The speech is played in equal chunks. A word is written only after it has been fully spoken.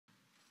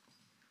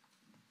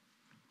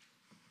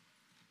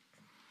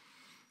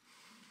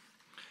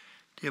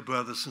Dear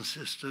brothers and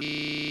sisters,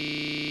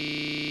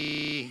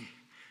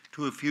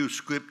 to a few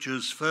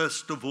scriptures.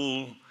 First of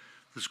all,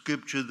 the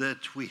scripture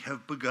that we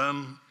have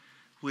begun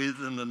with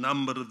in a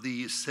number of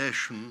these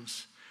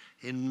sessions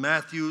in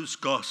Matthew's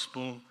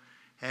Gospel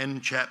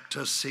and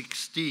chapter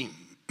 16.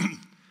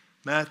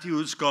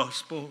 Matthew's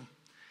Gospel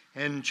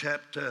and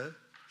chapter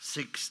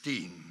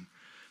 16.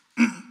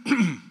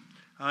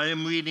 I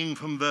am reading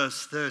from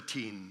verse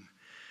 13.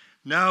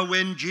 Now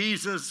when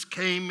Jesus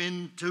came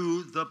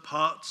into the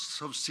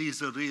parts of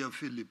Caesarea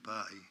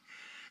Philippi,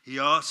 he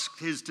asked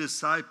his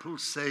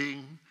disciples,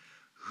 saying,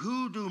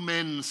 "Who do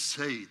men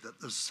say that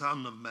the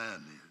Son of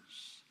Man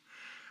is?"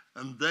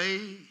 And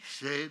they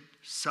said,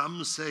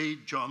 "Some say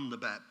John the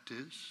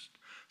Baptist,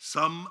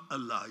 some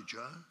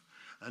Elijah,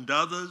 and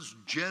others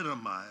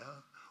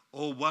Jeremiah,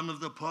 or one of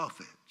the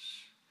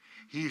prophets."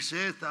 He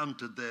saith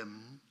unto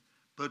them,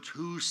 "But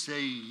who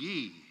say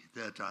ye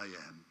that I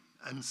am?"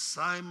 And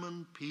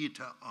Simon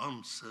Peter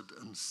answered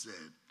and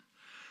said,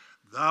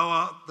 "Thou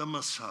art the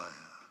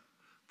Messiah,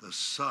 the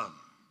Son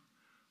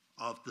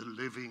of the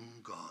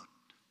living God."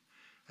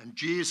 And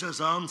Jesus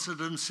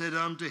answered and said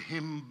unto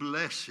him,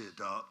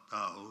 "Blessed art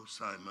thou,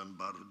 Simon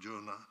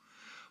Bar-Jonah,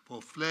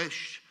 for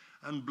flesh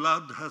and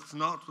blood hath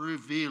not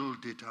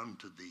revealed it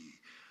unto thee,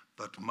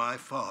 but my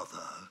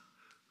Father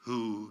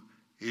who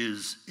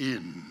is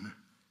in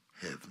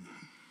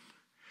heaven."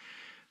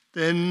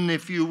 Then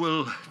if you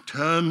will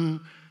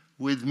turn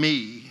with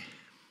me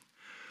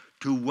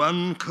to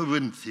 1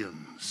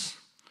 Corinthians.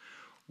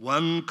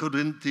 1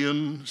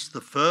 Corinthians, the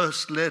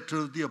first letter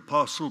of the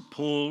Apostle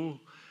Paul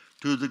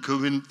to the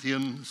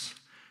Corinthians,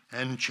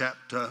 and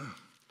chapter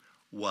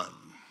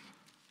 1.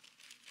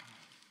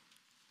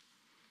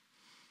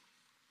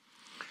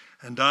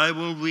 And I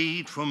will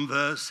read from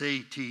verse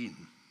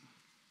 18.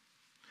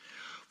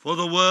 "For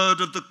the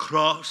word of the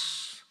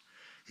cross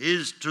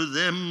is to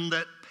them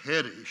that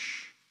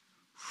perish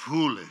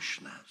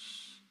foolishness.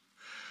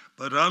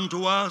 But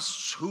unto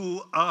us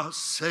who are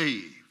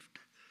saved,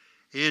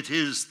 it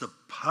is the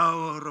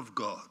power of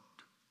God.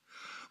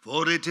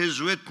 For it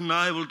is written,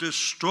 I will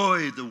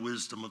destroy the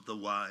wisdom of the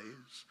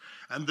wise,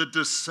 and the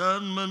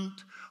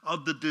discernment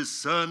of the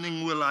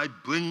discerning will I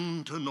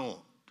bring to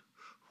naught.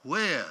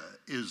 Where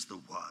is the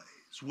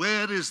wise?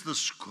 Where is the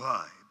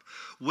scribe?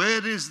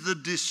 Where is the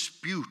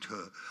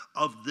disputer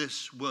of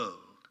this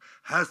world?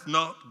 Hath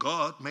not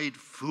God made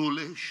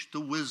foolish the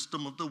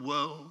wisdom of the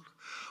world?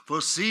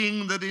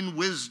 Foreseeing that in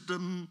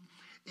wisdom,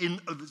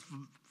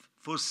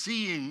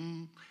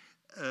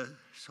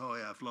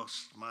 I've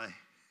lost my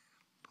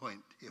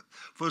point here.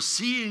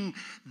 Foreseeing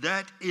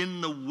that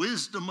in the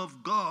wisdom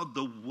of God,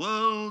 the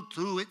world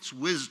through its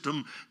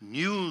wisdom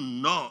knew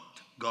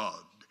not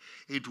God.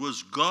 It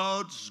was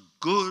God's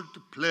good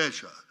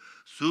pleasure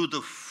through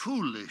the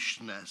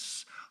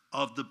foolishness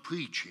of the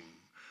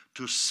preaching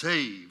to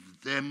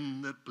save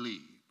them that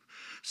believe.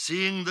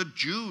 Seeing the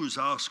Jews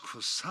ask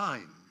for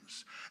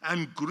signs,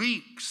 and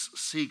Greeks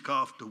seek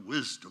after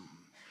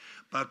wisdom.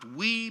 But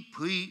we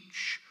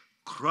preach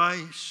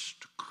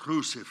Christ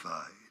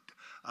crucified,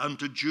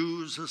 unto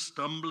Jews a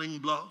stumbling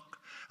block,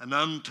 and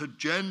unto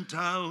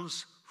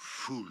Gentiles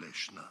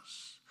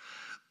foolishness.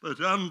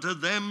 But unto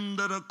them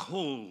that are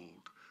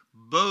called,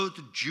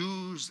 both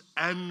Jews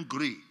and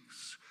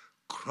Greeks,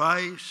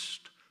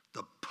 Christ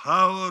the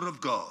power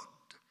of God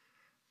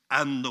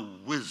and the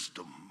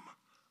wisdom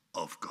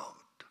of God."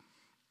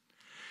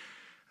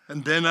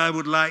 And then I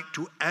would like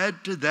to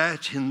add to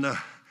that in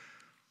the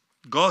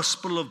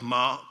Gospel of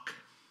Mark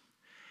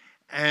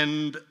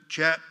and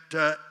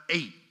chapter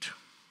 8.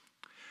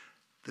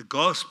 The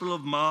Gospel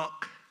of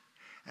Mark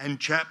and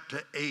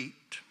chapter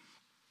 8.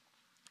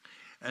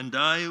 And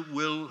I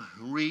will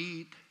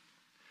read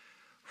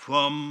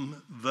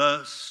from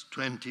verse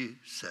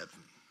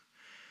 27.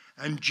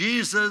 "And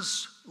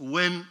Jesus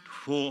went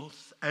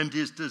forth and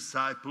his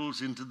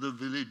disciples into the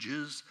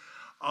villages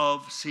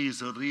of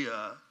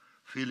Caesarea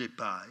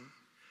Philippi.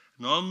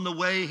 And on the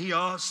way he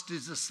asked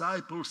his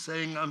disciples,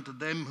 saying unto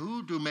them,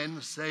 Who do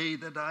men say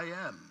that I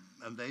am?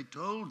 And they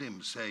told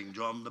him, saying,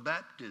 John the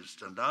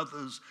Baptist, and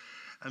others,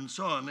 and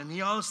so on. And he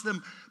asked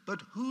them,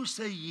 But who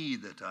say ye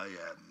that I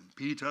am?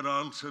 Peter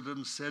answered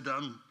and said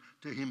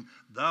unto him,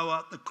 Thou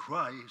art the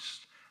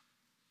Christ.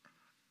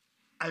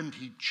 And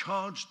he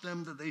charged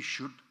them that they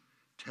should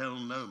tell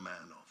no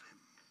man of him.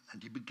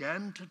 And he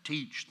began to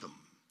teach them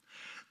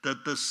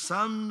that the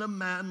Son of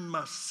Man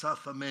must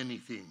suffer many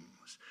things,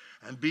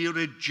 and be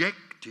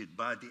rejected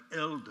by the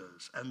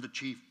elders and the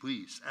chief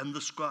priests and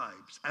the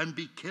scribes, and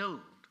be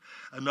killed,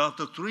 and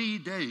after 3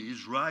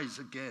 days rise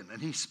again.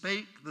 And he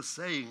spake the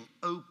saying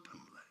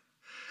openly.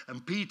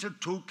 And Peter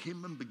took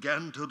him and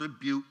began to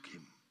rebuke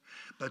him.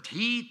 But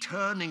he,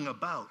 turning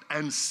about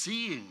and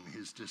seeing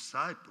his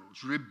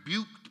disciples,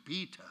 rebuked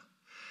Peter,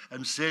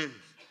 and said,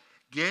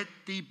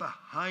 Get thee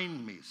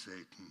behind me,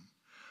 Satan,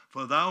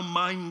 for thou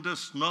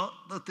mindest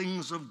not the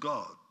things of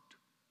God,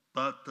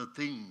 but the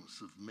things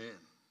of men.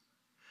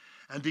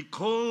 And he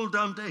called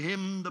unto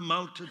him the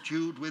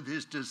multitude with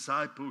his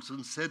disciples,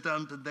 and said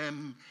unto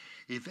them,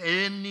 If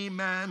any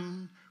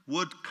man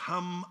would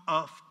come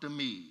after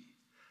me,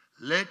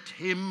 let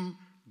him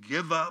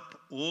give up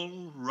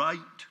all right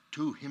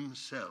to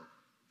himself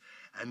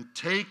and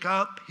take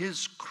up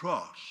his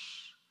cross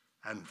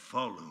and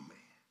follow me.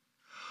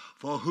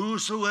 For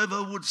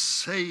whosoever would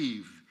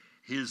save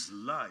his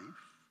life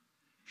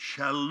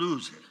shall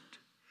lose it,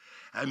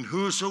 and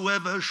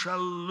whosoever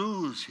shall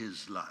lose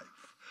his life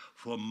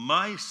for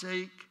my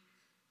sake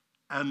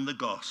and the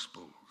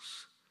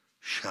gospel's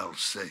shall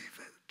save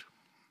it.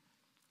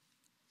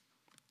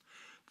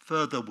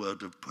 Further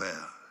word of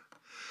prayer.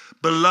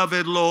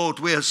 Beloved Lord,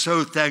 we are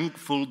so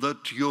thankful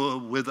that you're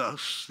with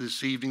us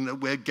this evening, that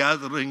we're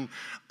gathering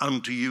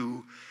unto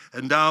you.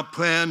 And our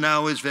prayer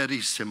now is very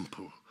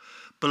simple.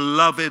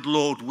 Beloved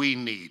Lord, we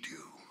need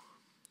you.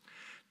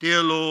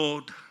 Dear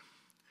Lord,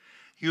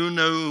 you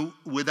know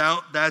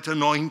without that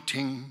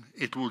anointing,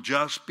 it will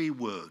just be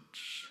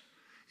words.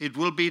 It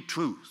will be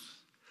truth.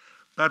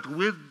 But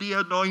with the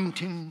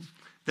anointing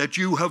that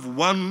you have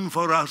won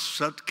for us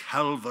at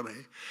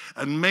Calvary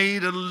and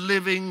made a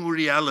living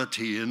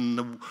reality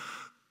in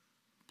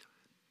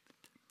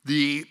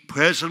the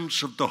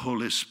presence of the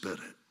Holy Spirit,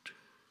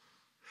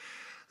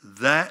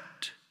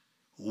 that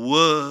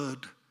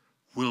word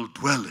will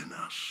dwell in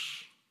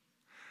us.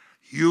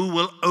 You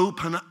will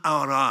open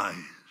our eyes.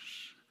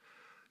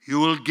 You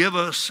will give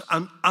us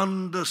an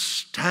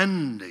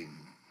understanding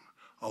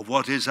of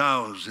what is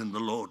ours in the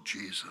Lord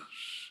Jesus,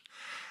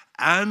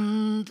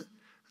 and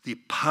the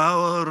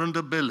power and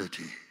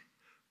ability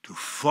to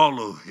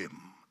follow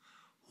him,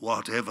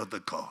 whatever the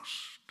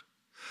cost.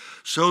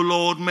 So,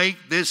 Lord,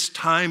 make this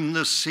time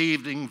this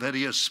evening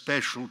very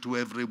special to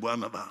every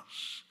one of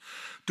us.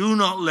 Do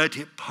not let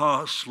it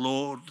pass,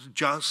 Lord,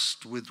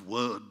 just with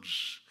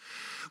words.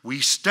 We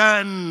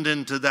stand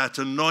into that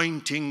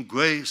anointing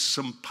grace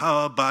and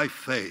power by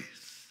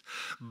faith,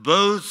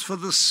 both for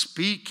the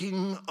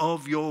speaking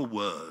of your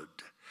word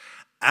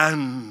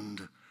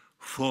and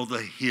for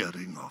the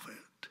hearing of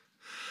it.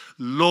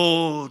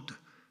 Lord,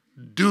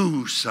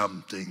 do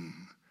something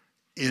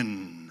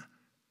in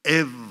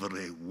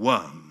every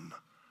one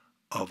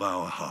of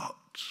our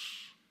hearts.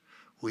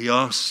 We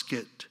ask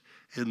it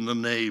in the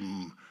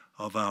name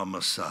of our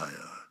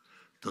Messiah,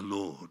 the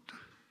Lord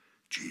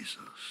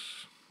Jesus.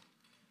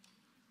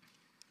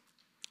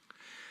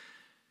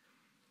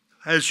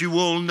 As you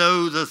all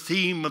know, the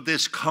theme of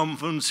this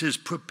conference is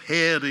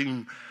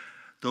preparing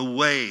the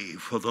way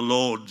for the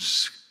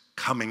Lord's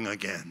coming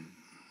again.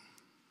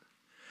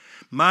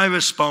 My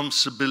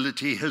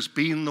responsibility has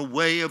been the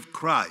way of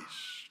Christ,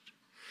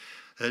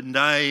 and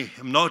I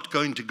am not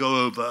going to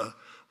go over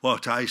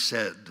what I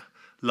said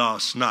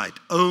last night,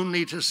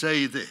 only to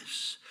say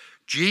this.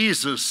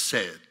 Jesus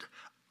said,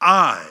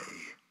 I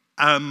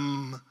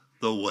am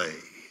the way,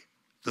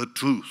 the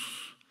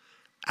truth,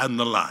 and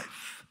the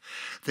life.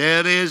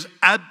 There is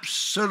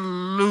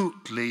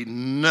absolutely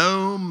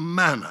no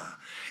manner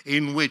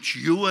in which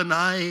you and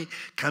I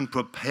can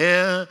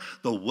prepare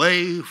the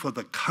way for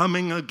the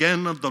coming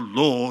again of the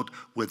Lord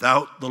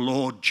without the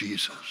Lord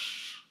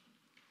Jesus.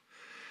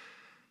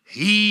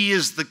 He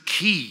is the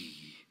key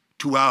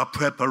to our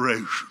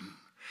preparation.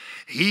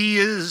 He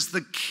is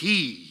the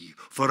key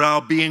for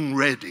our being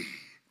ready.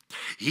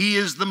 He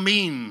is the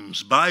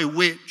means by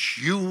which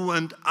you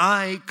and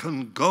I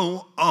can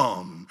go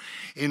on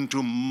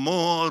into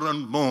more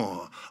and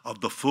more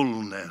of the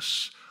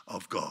fullness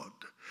of God.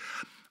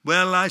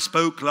 Well, I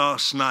spoke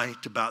last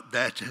night about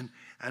that, and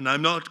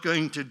I'm not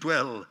going to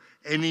dwell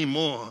any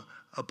more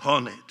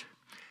upon it,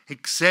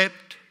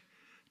 except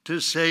to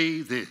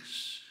say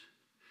this.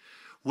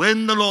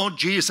 When the Lord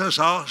Jesus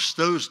asked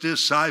those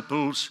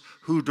disciples,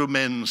 who do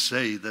men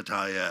say that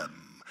I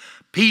am?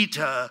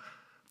 Peter,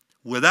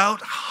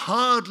 without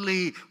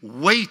hardly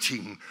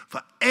waiting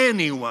for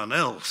anyone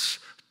else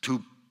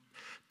to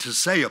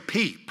say a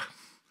peep,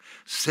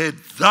 said,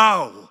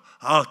 thou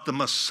art the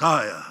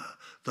Messiah,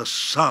 the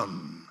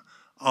Son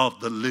of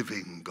the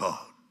living God.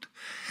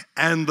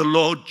 And the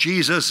Lord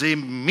Jesus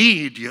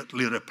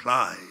immediately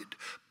replied,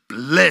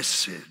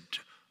 blessed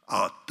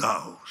art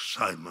thou,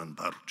 Simon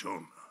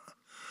Bar-Jonah,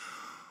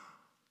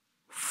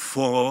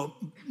 for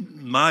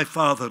my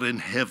Father in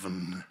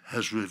heaven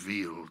has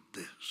revealed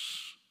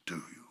this to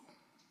you.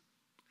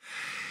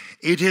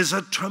 It is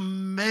a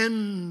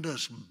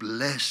tremendous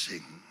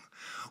blessing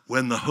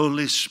when the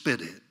Holy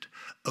Spirit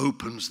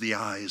opens the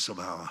eyes of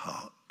our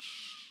hearts.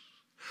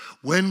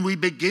 When we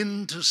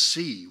begin to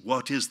see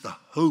what is the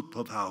hope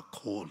of our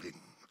calling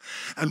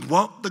and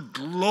what the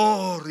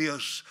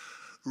glorious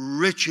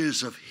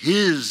riches of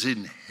his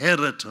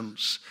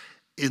inheritance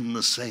in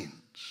the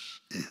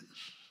saints is,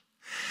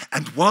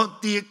 and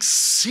what the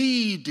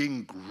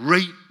exceeding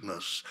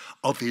greatness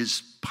of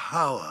his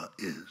power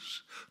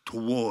is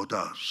toward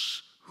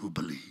us who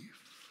believe.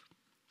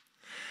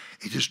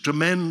 It is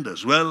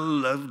tremendous. Well,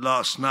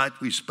 last night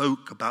we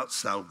spoke about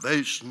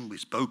salvation. We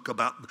spoke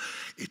about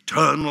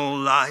eternal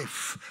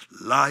life.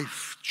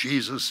 Life,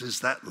 Jesus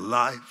is that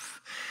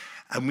life.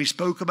 And we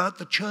spoke about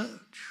the church.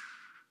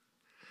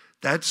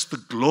 That's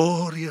the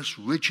glorious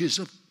riches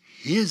of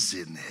his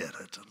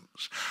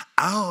inheritance.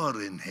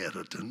 our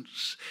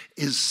inheritance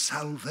is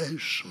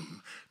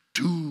salvation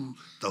to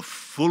the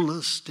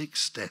fullest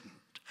extent.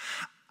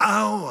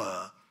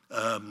 Our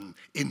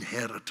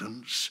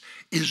inheritance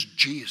is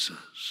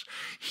Jesus.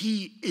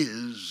 He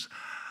is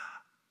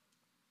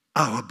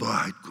our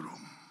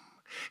bridegroom.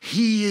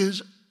 He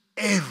is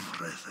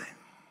everything.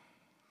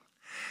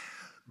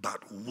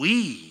 But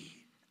we,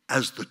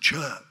 as the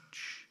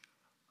church,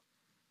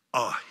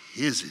 are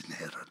his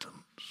inheritance.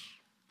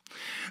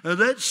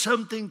 That's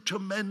something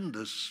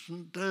tremendous.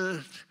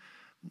 And,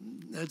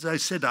 as I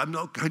said, I'm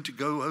not going to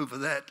go over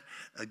that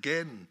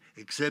again,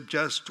 except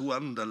just to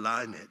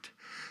underline it.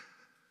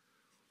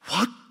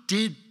 What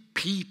did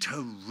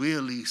Peter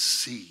really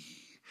see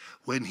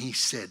when he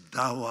said,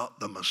 "Thou art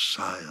the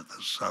Messiah,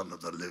 the Son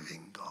of the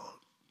living God"?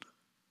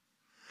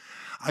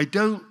 I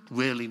don't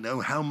really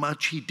know how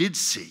much he did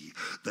see.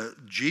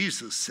 That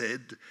Jesus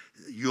said,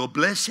 "You're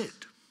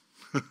blessed,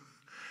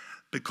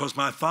 because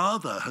my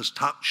Father has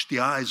touched the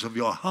eyes of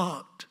your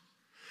heart,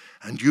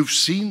 and you've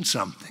seen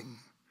something."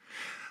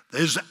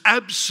 There's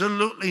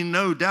absolutely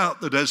no doubt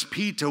that as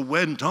Peter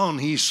went on,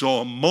 he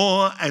saw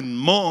more and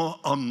more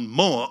and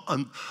more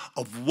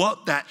of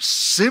what that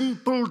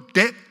simple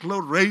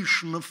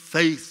declaration of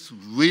faith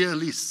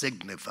really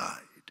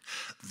signified.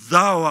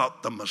 Thou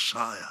art the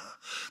Messiah,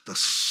 the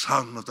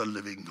Son of the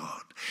living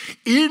God.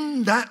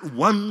 In that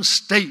one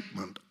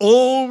statement,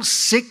 all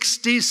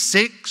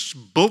 66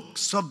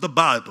 books of the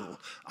Bible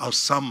are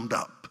summed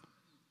up.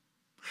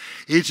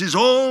 It is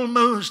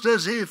almost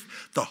as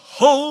if the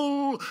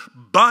whole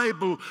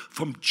Bible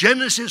from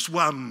Genesis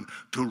 1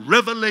 to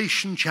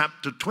Revelation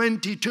chapter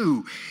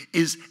 22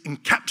 is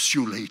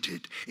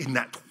encapsulated in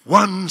that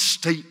one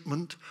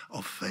statement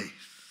of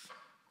faith.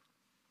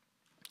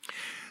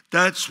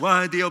 That's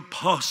why the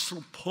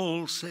Apostle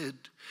Paul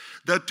said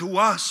that to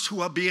us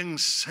who are being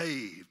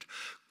saved,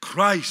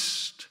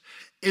 Christ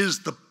is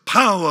the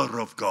power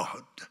of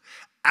God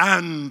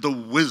and the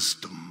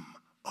wisdom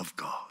of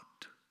God.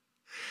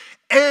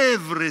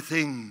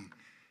 Everything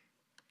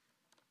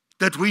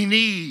that we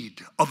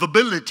need of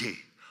ability,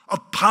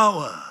 of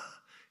power,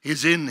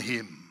 is in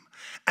him.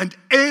 And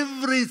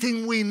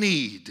everything we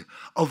need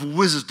of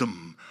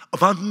wisdom,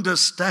 of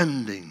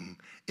understanding,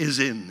 is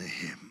in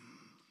him.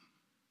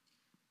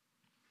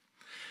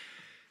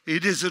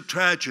 It is a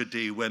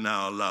tragedy when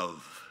our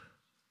love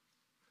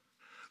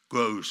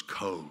grows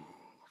cold,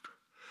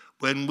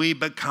 when we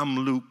become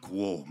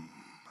lukewarm,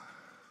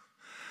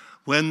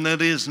 when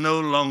there is no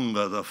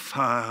longer the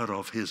fire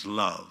of his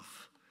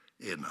love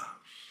in us.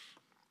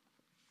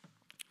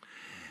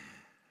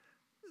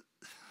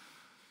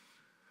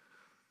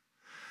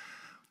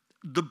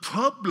 The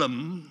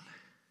problem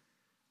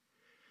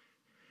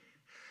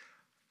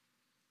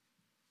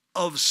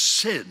of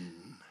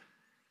sin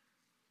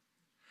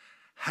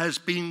has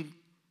been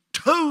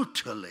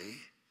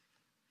totally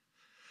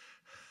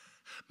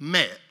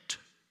met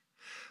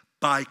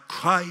by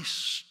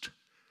Christ,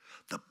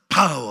 the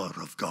power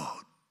of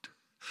God.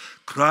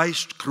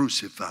 Christ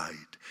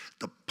crucified,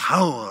 the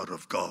power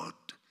of God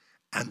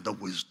and the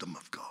wisdom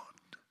of God.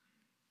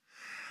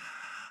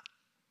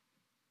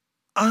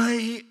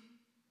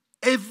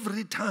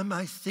 Every time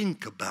I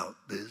think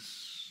about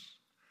this,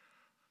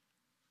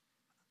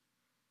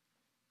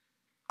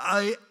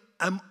 I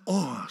am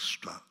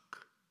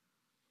awestruck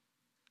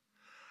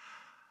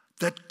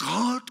that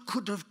God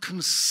could have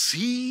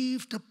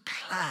conceived a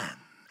plan.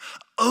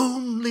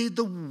 Only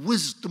the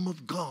wisdom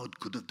of God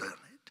could have done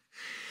it.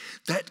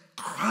 That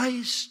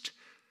Christ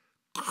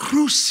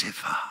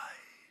crucified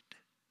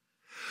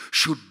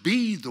should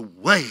be the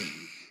way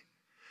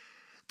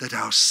that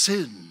our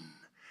sin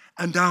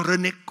and our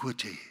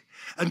iniquity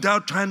and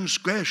our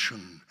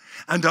transgression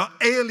and our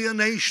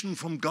alienation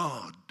from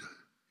God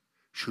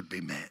should be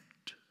met.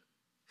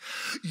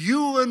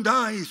 You and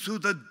I, through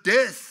the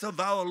death of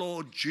our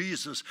Lord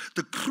Jesus,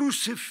 the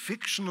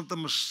crucifixion of the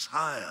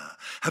Messiah,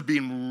 have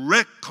been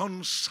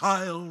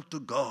reconciled to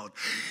God.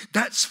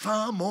 That's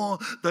far more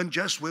than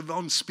just we're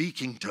on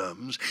speaking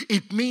terms.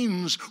 It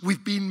means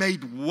we've been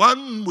made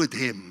one with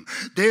him.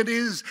 There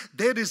is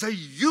a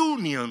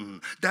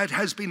union that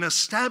has been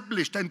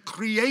established and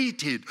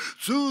created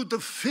through the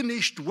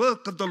finished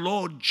work of the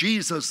Lord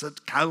Jesus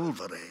at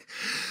Calvary,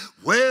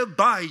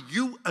 whereby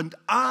you and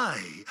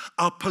I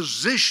are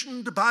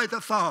positioned by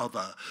the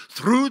Father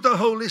through the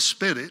Holy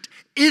Spirit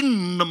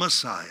in the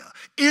Messiah,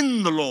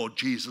 in the Lord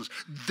Jesus.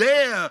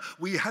 There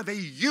we have a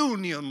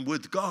union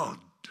with God,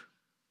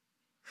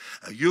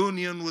 a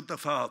union with the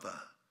Father,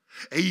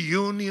 a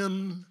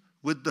union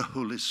with the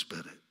Holy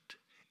Spirit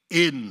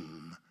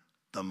in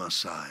the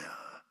Messiah,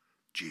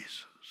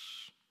 Jesus.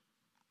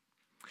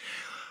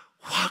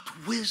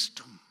 What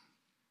wisdom!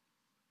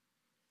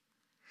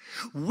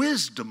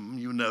 Wisdom,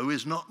 you know,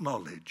 is not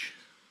knowledge.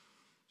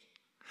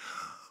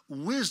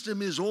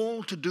 Wisdom is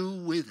all to do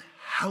with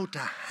how to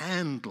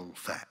handle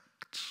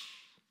facts.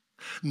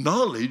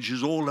 Knowledge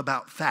is all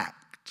about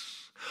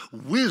facts.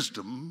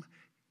 Wisdom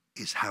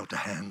is how to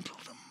handle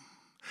them.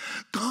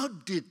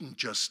 God didn't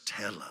just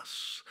tell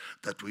us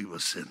that we were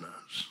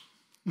sinners.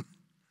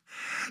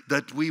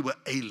 that we were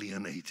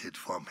alienated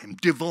from him,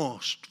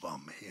 divorced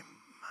from him.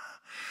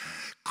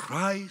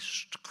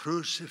 Christ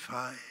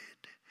crucified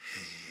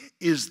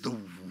is the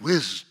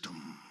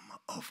wisdom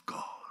of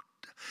God,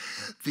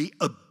 the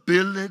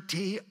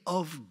ability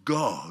of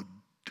God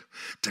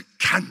to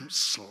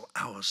cancel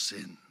our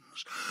sins,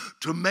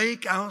 to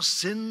make our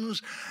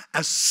sins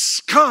as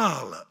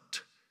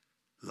scarlet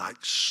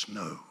like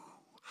snow,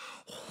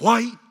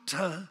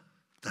 whiter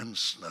than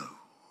snow,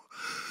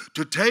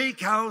 to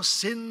take our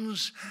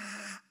sins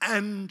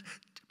and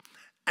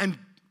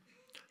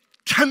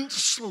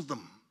cancel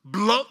them,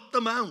 blot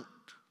them out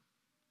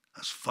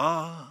as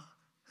far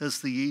as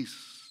the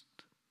east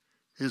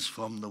is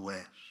from the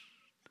west.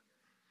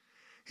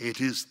 It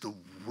is the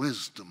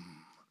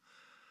wisdom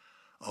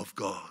of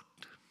God.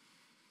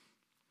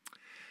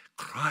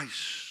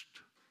 Christ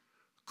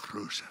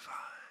crucified.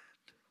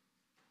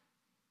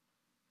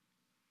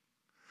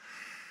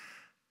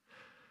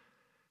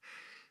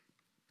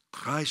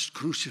 Christ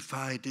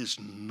crucified is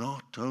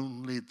not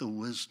only the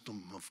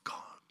wisdom of God,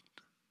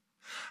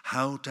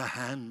 how to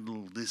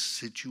handle this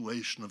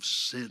situation of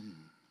sin,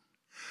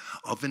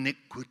 of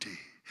iniquity,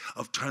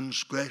 of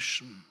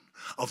transgression,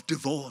 of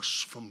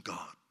divorce from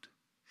God.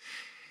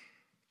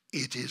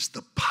 It is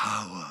the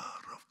power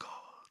of God.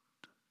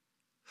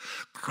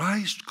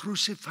 Christ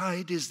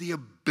crucified is the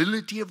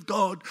ability of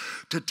God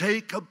to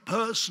take a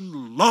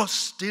person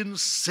lost in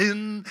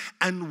sin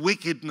and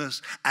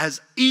wickedness,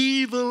 as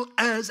evil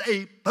as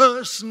a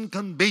person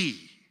can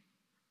be,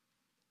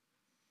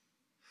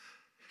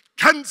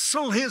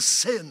 cancel his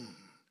sin,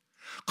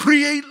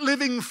 create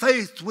living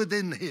faith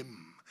within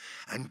him,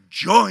 and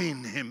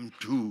join him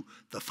to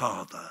the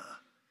Father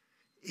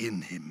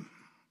in him.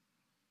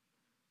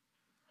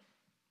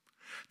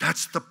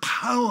 That's the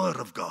power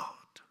of God.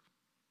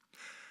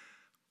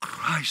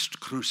 Christ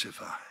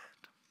crucified.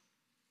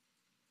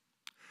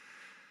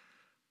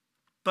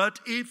 But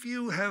if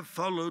you have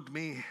followed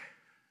me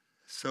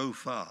so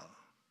far,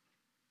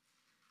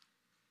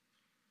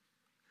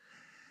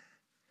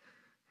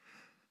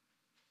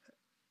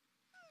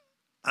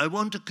 I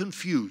want to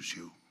confuse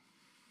you.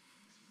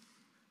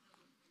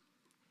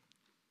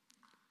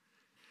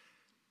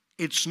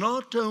 It's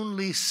not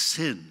only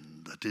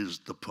sin that is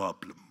the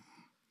problem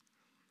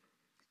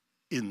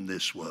in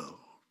this world.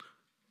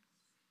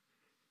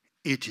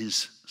 It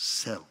is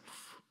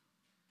self.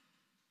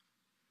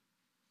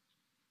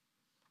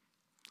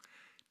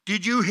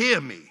 Did you hear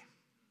me?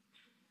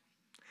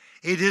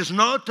 It is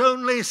not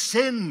only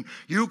sin.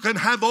 You can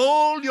have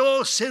all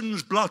your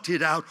sins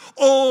blotted out,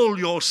 all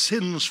your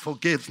sins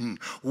forgiven,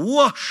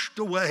 washed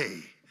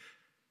away.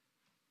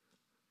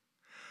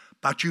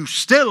 But you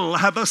still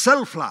have a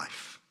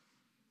self-life.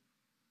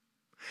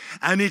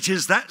 And it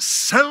is that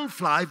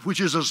self-life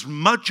which is as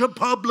much a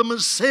problem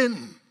as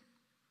sin.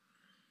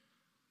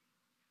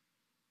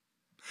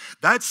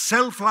 That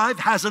self-life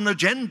has an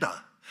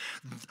agenda,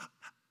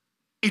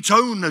 its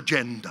own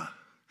agenda,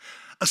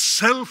 a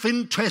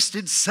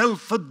self-interested,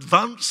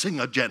 self-advancing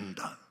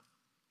agenda.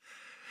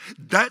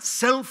 That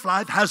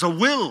self-life has a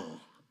will,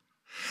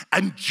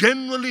 and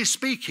generally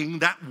speaking,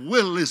 that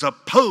will is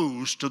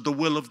opposed to the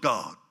will of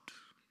God,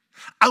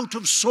 out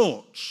of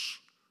sorts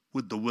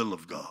with the will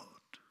of God.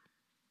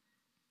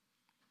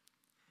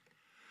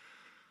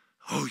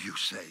 Oh, you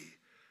say,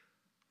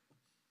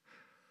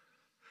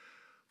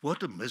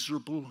 what a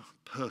miserable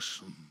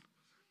person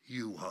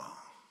you are.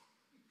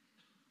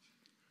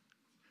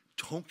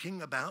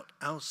 Talking about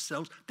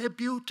ourselves, they're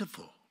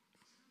beautiful.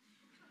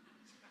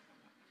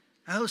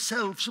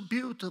 Ourselves are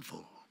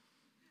beautiful.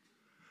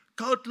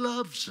 God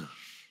loves us.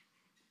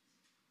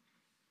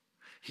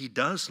 He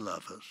does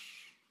love us.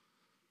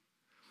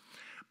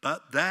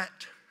 But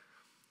that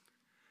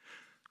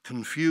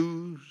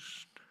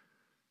confused,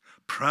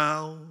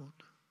 proud,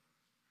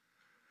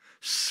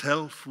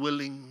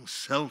 self-willing,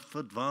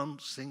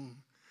 self-advancing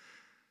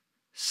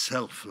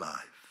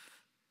self-life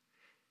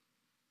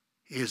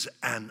is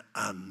an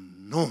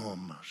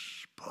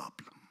enormous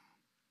problem.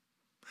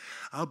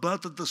 Our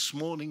brother this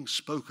morning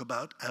spoke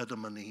about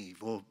Adam and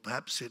Eve, or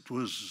perhaps it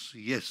was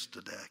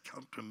yesterday, I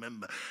can't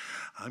remember.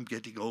 I'm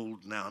getting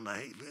old now and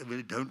I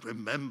really don't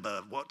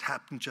remember what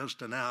happened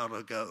just an hour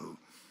ago.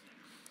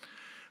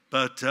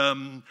 But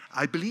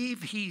I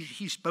believe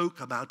he spoke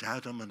about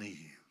Adam and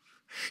Eve.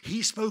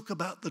 He spoke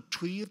about the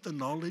tree of the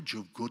knowledge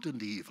of good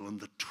and evil and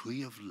the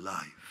tree of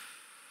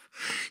life.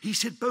 He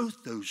said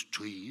both those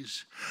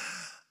trees,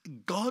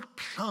 God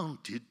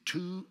planted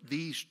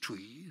these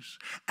trees,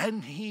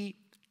 and he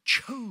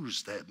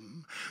chose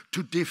them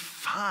to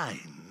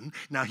define.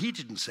 Now, he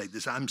didn't say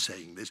this, I'm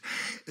saying this.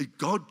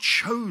 God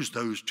chose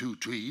those two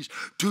trees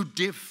to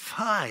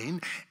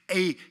define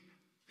a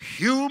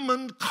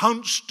human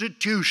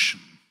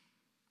constitution,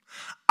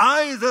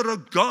 either a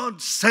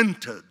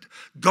God-centered,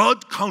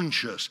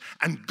 God-conscious,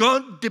 and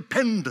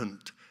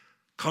God-dependent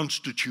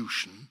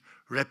constitution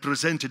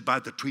represented by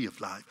the tree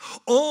of life,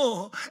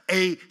 or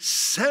a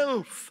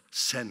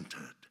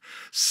self-centered,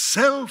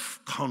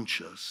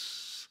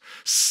 self-conscious,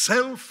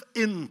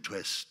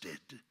 self-interested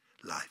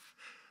life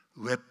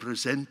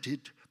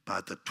represented by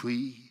the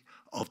tree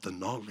of the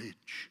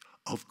knowledge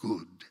of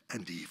good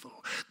and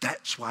evil.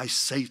 That's why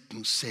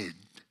Satan said,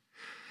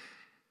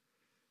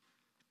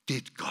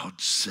 did God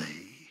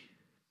say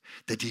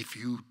that if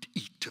you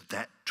eat of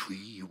that tree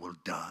you will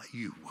die?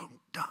 You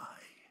won't die.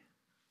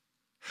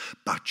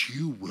 But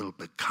you will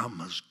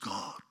become as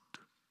God.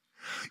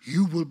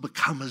 You will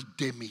become as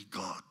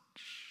demigods,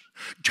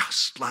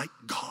 just like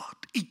God,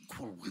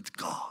 equal with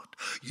God.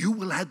 You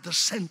will have the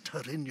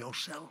center in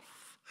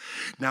yourself.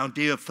 Now,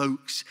 dear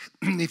folks,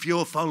 if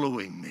you're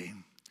following me,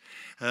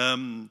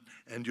 and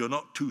you're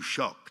not too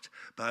shocked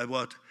by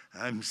what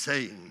I'm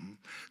saying,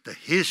 the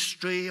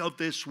history of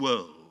this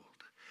world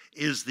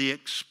is the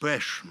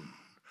expression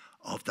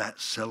of that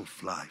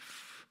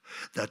self-life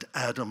that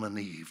Adam and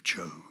Eve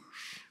chose.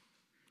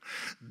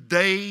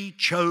 They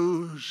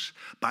chose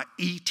by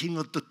eating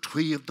of the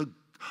tree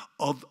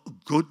of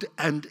good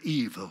and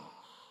evil.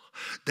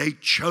 They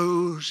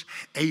chose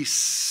a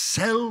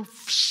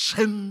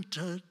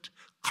self-centered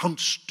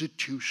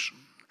constitution.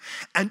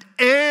 And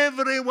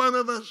every one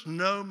of us,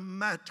 no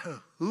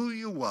matter who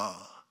you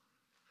are,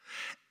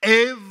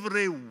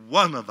 every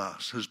one of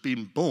us has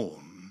been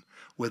born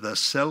with a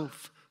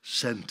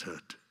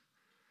self-centered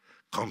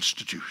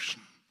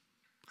constitution.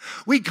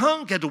 We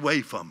can't get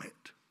away from it.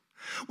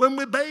 When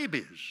we're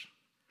babies,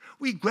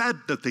 we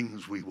grab the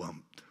things we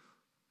want.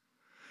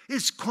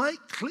 It's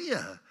quite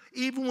clear,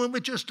 even when we're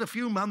just a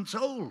few months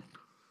old.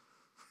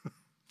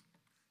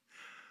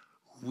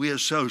 We're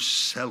so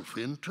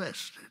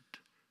self-interested.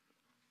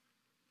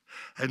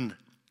 And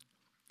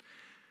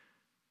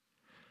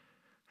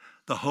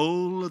the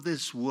whole of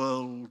this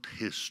world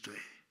history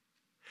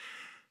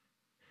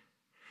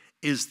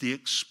is the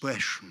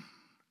expression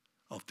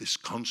of this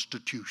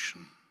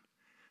constitution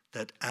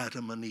that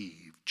Adam and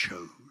Eve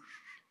chose.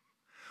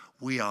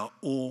 We are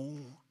all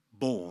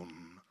born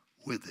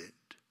with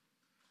it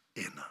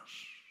in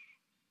us.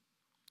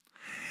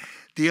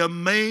 The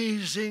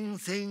amazing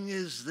thing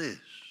is this,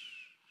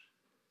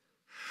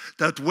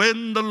 that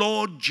when the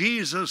Lord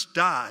Jesus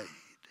died,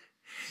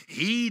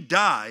 he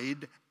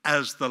died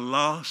as the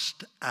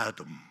last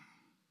Adam.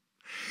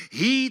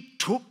 He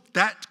took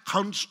that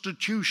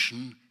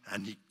constitution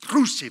and he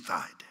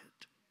crucified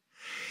it.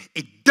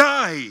 It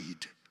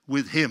died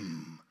with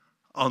him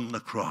on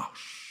the cross.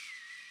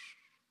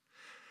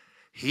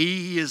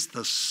 He is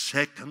the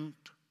second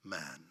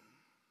man.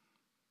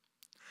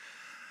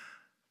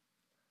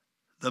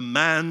 The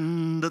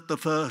man that the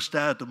first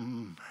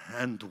Adam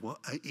and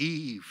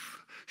Eve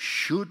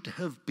should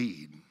have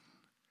been,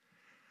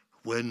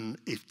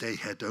 if they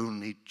had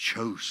only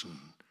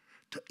chosen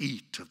to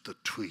eat of the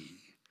tree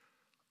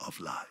of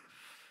life.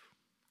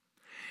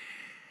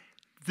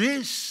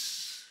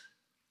 This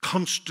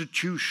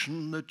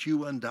constitution that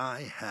you and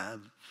I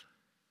have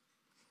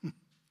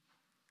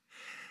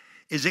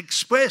is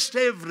expressed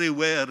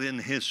everywhere in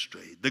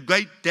history. The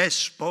great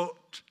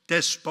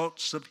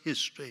despots of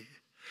history,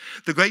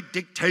 the great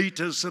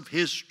dictators of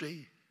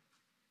history,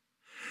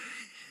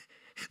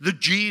 the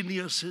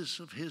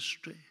geniuses of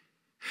history,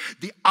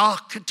 the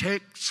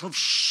architects of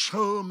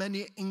so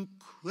many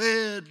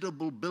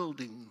incredible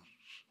buildings,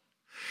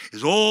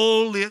 is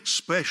all the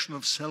expression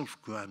of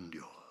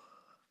self-grandeur,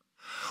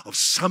 of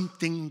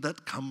something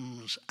that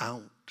comes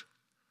out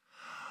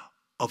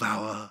of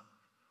our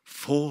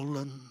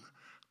fallen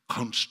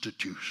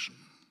constitution.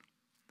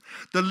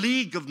 The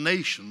League of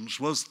Nations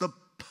was the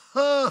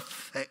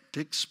perfect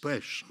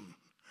expression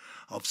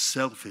of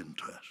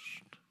self-interest.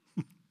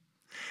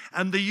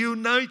 And the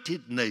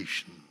United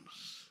Nations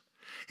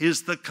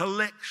is the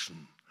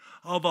collection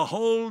of a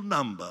whole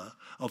number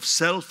of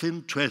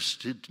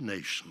self-interested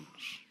nations,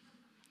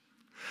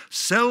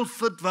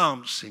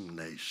 self-advancing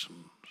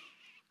nations.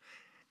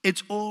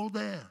 It's all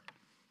there.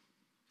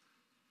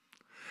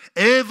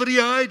 Every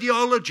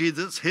ideology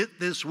that's hit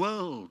this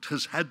world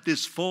has had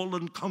this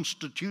fallen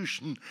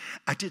constitution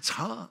at its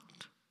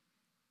heart,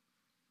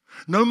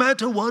 no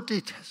matter what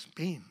it has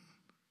been.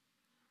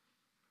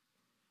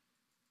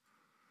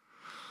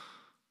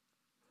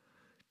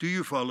 Do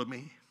you follow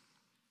me?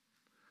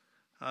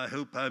 I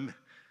hope I'm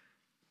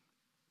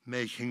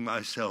making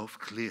myself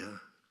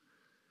clear.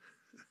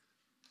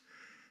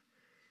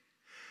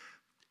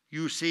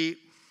 You see,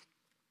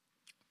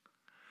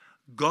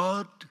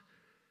 God,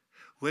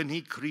 when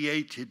he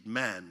created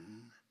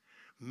man,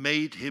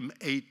 made him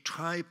a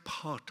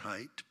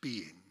tripartite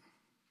being.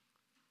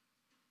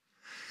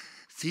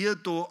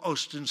 Theodore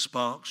Austin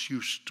Sparks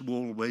used to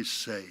always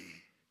say,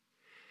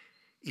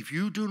 if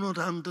you do not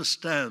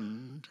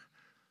understand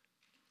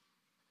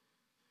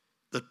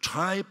the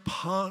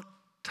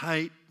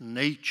tripartite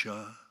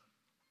nature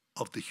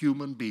of the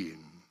human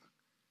being,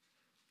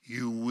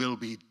 you will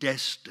be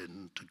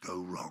destined to go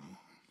wrong.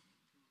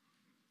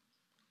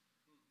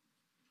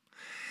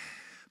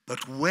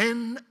 But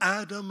when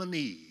Adam and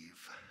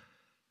Eve,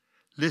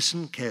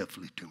 listen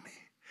carefully to me,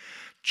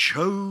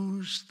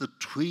 chose the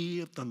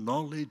tree of the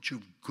knowledge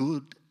of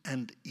good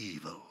and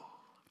evil,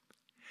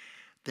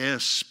 their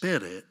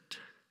spirit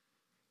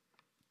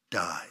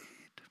died.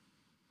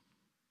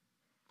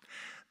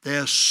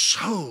 Their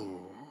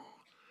soul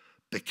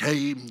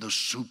became the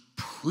supreme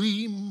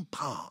supreme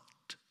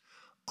part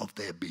of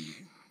their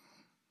being.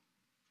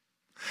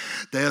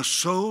 Their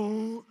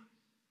soul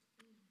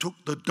took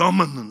the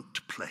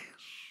dominant place.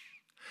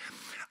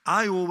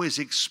 I always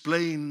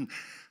explain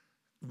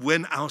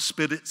when our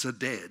spirits are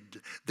dead,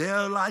 they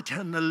are like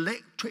an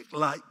electric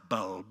light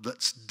bulb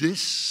that's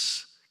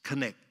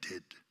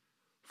disconnected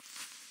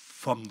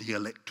from the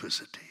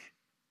electricity.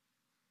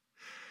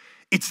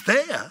 It's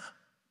there,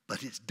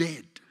 but it's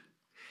dead.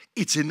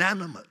 It's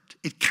inanimate.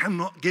 It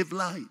cannot give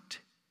light.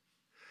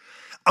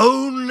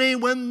 Only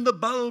when the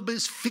bulb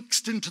is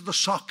fixed into the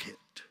socket,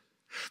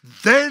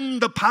 then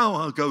the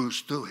power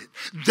goes through it.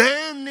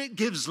 Then it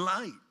gives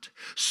light.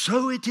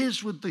 So it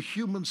is with the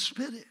human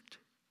spirit.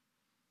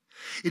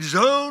 It is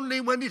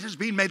only when it has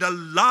been made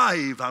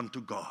alive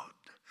unto God,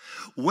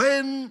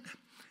 when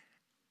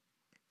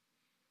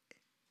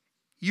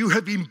you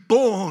have been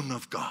born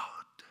of God,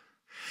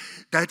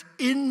 that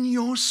in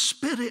your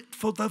spirit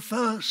for the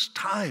first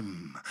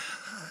time,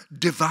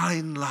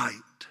 divine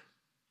light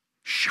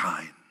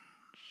shines.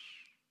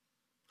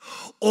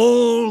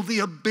 All the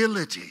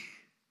ability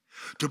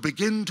to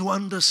begin to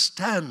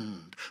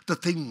understand the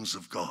things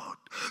of God,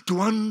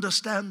 to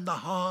understand the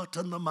heart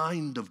and the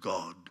mind of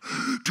God,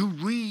 to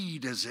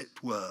read, as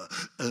it were,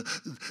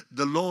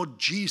 the Lord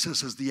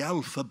Jesus as the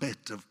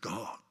alphabet of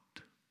God.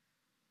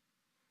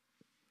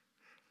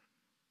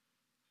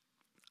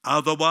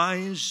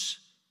 Otherwise,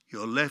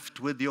 you're left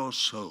with your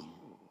soul.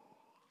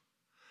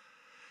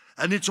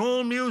 And it's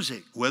all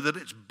music, whether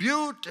it's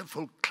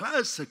beautiful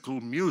classical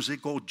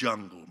music or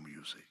jungle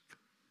music.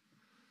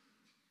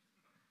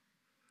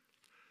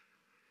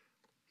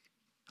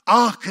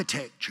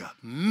 Architecture,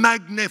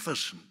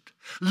 magnificent.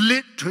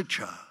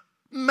 Literature,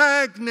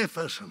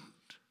 magnificent.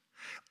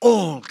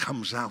 All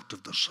comes out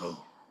of the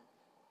soul.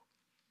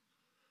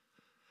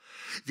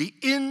 The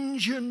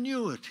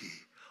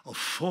ingenuity of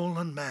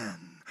fallen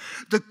man,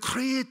 the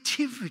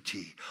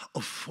creativity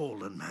of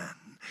fallen man,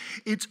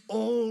 it's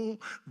all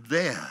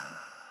there.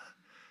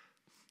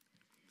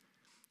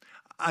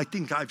 I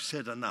think I've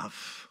said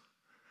enough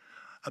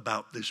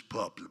about this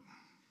problem.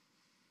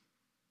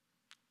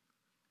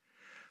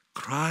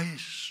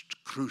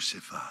 Christ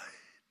crucified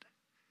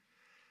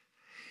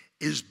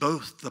is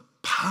both the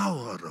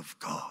power of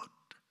God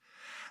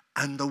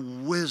and the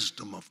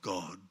wisdom of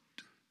God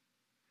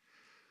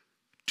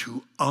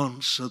to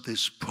answer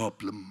this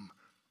problem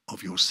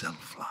of your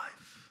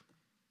self-life.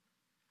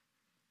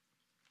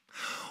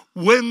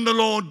 When the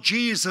Lord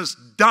Jesus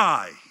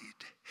died,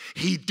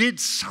 he did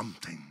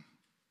something.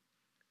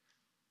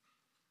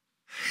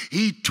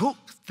 He took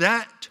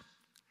that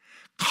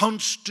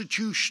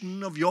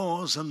constitution of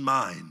yours and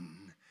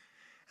mine,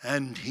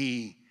 and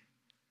he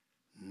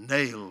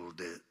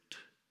nailed it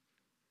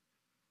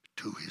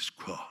to his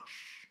cross.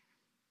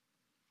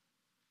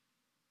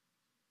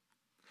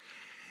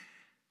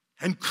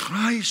 And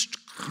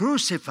Christ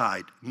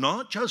crucified,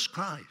 not just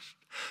Christ,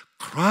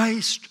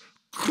 Christ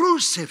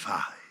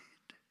crucified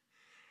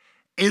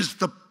is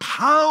the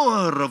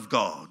power of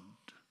God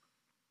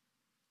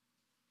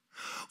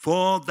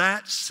for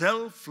that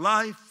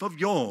self-life of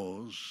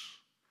yours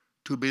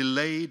to be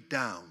laid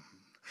down.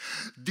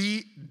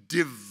 The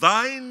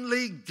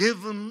divinely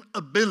given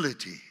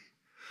ability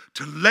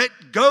to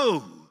let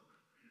go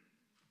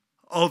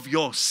of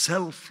your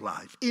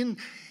self-life. In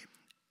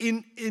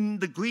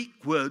the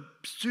Greek word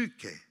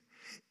psyche,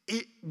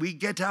 we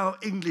get our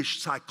English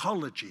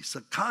psychology,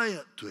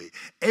 psychiatry,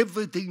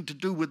 everything to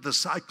do with the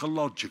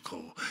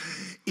psychological.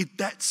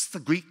 That's the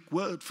Greek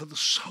word for the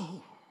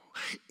soul.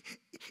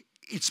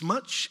 It's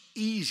much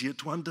easier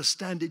to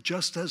understand it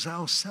just as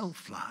our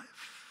self-life.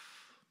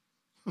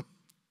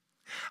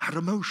 Our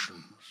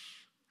emotions,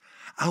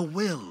 our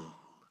will,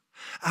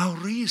 our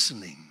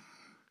reasoning.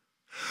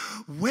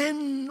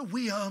 When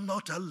we are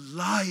not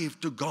alive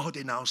to God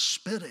in our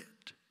spirit,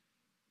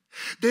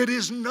 there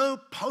is no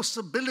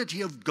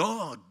possibility of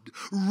God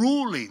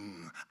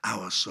ruling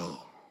our soul,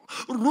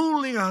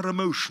 ruling our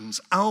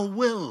emotions, our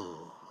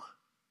will,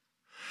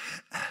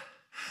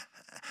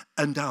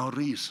 and our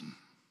reason.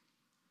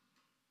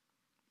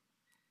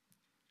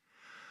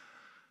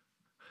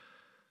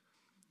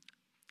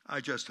 I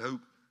just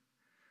hope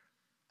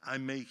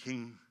I'm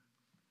making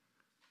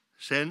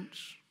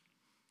sense.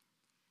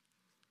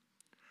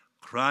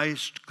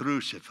 Christ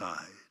crucified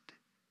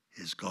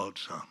is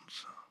God's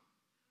answer.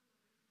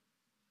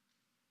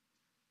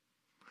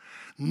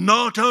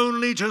 Not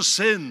only to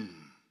sin,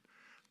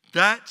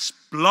 that's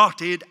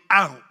blotted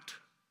out.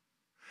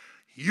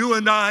 You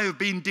and I have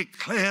been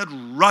declared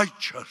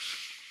righteous,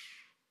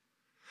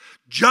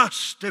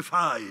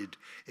 justified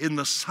in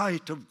the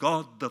sight of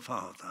God the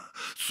Father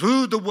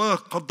through the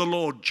work of the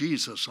Lord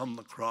Jesus on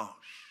the cross.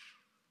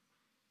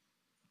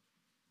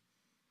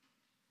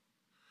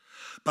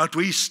 But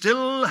we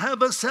still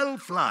have a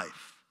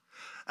self-life.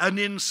 And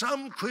in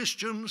some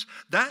Christians,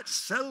 that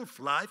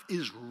self-life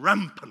is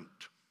rampant.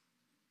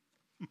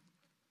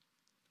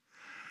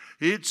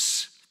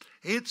 It's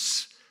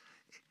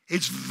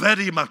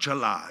very much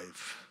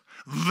alive,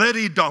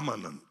 very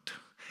dominant.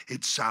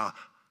 It's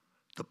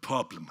the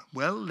problem.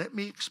 Well, let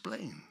me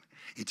explain.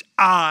 It's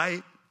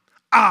I,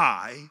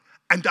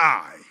 and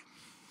I.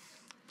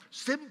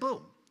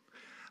 Simple.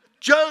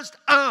 Just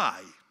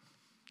I.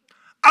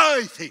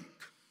 I think.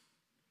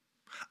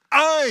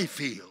 I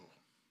feel.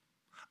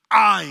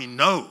 I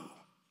know.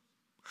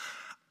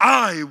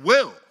 I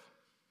will.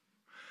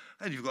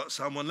 And you've got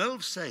someone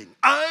else saying,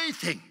 I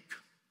think.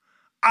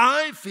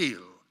 I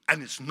feel.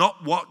 And it's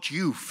not what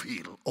you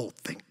feel or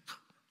think.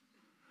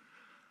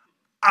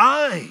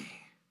 I.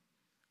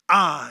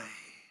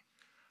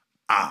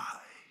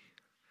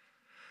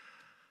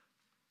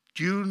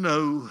 Do you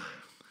know,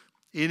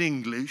 in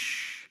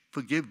English,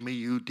 forgive me,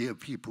 you dear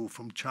people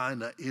from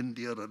China,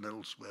 India, and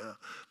elsewhere,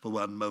 for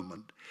one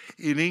moment.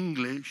 In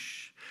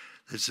English,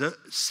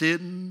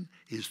 sin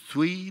is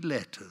 3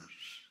 letters.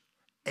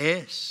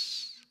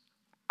 S-I-N.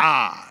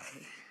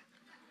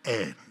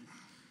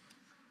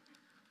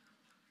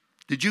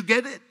 Did you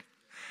get it?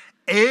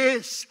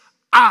 S-I-N.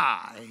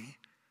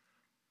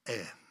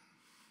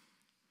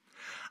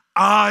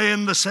 I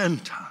in the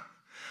center.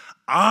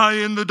 I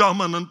in the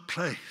dominant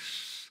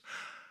place.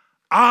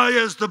 I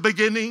as the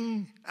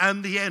beginning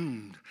and the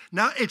end.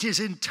 Now, it is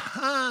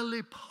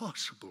entirely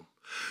possible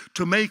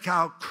to make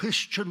our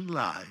Christian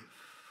life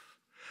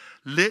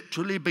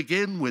literally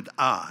begin with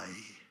I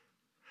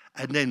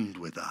and end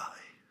with I.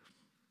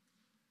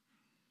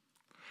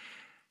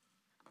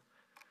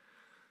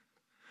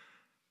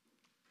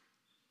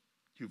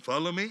 You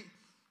follow me?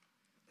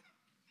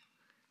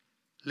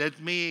 Let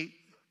me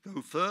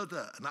go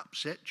further and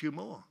upset you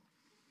more.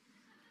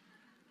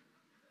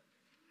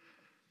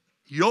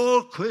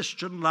 Your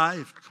Christian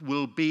life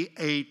will be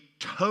a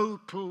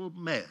total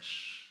mess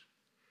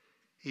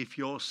if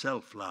your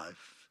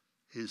self-life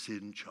is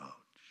in charge.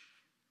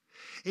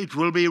 It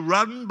will be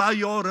run by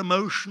your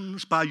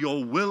emotions, by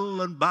your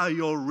will, and by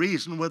your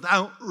reason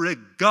without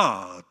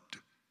regard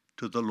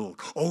to the Lord.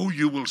 Oh,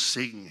 you will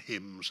sing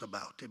hymns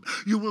about him.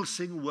 You will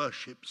sing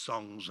worship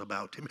songs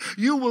about him.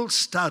 You will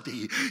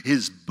study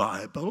his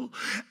Bible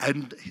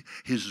and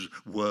his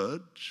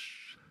words.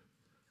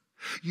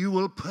 You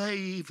will pray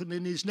even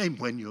in his name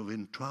when you're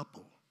in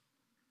trouble.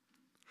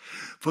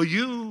 For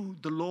you,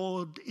 the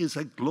Lord is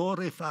a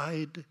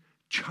glorified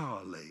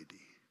char lady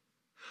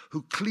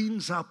who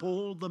cleans up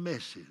all the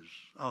messes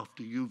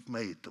after you've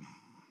made them.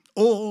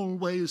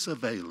 Always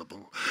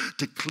available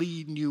to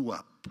clean you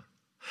up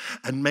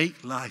and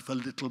make life a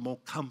little more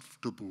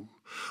comfortable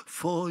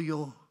for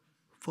you.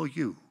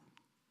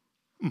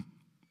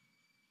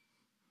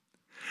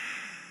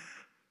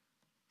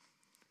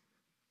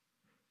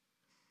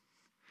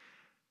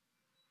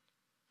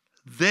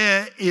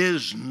 There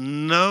is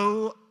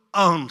no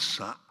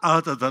answer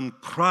other than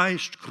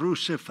Christ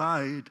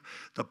crucified,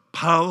 the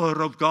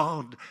power of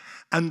God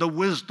and the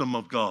wisdom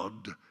of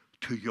God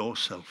to your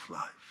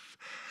self-life.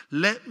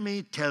 Let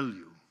me tell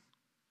you,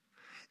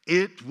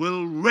 it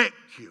will wreck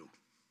you.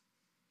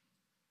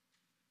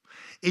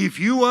 If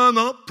you are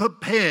not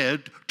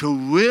prepared to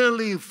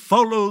really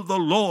follow the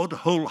Lord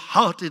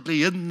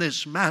wholeheartedly in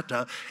this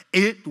matter,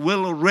 it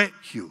will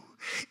wreck you.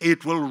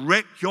 It will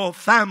wreck your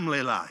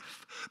family life.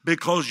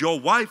 Because your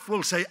wife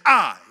will say,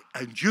 I,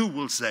 and you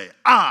will say,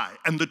 I,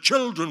 and the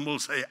children will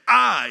say,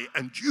 I,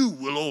 and you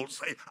will all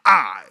say,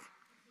 I.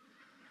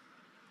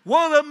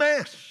 What a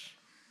mess.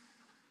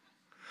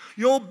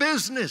 Your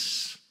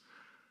business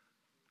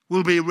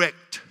will be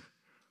wrecked.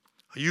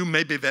 You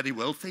may be very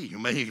wealthy. You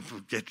may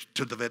get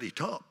to the very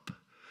top.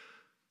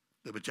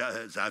 But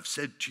as I've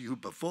said to you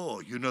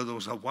before, you know there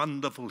was a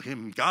wonderful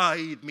hymn,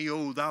 Guide me,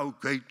 O thou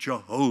great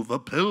Jehovah,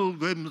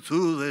 pilgrim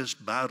through this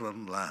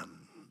barren land.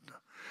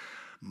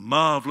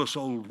 Marvelous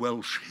old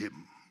Welsh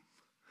hymn.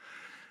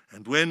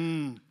 And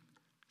when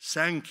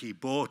Sankey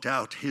brought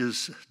out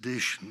his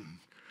edition,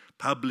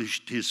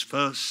 published the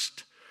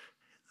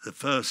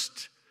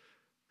first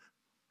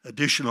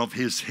edition of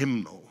his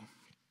hymnal,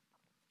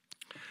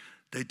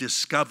 they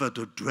discovered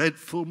a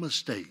dreadful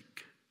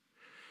mistake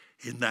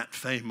in that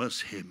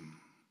famous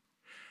hymn.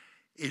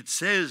 It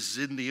says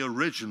in the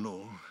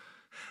original,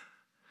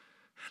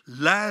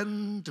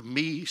 land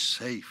me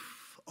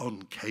safe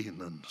on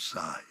Canaan's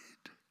side.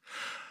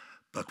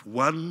 But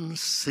one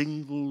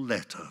single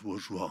letter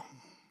was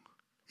wrong.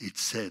 It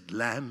said,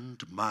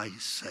 land my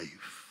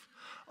safe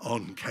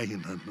on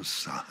Canaan's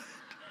side.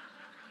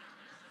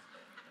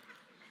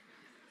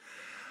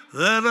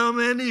 There are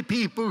many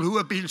people who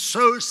have been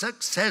so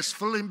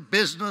successful in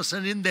business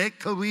and in their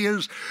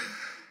careers,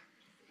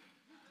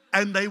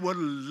 and they would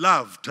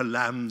love to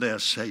land their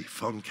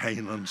safe on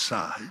Canaan's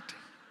side.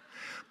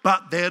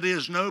 But there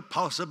is no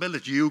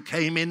possibility. You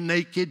came in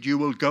naked, you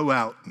will go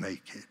out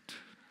naked.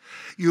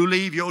 You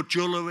leave your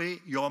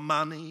jewelry, your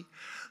money,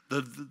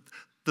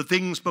 the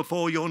things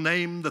before your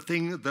name,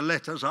 the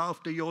letters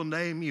after your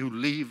name, you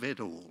leave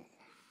it all.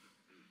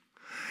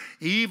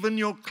 Even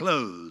your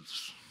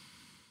clothes,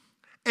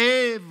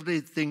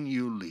 everything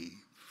you leave.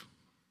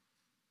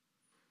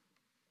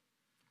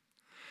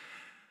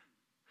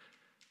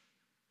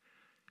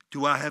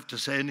 Do I have to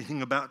say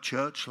anything about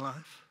church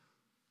life?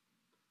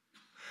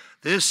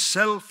 This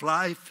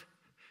self-life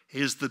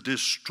is the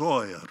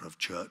destroyer of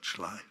church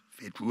life.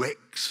 It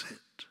wrecks it.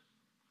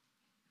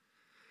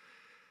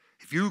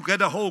 If you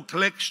get a whole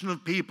collection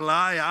of people,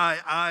 I,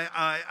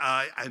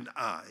 and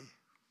I,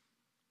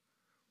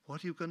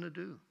 what are you going to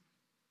do?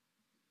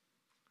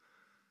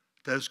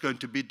 There's going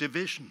to be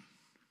division,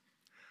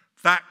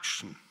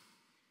 faction,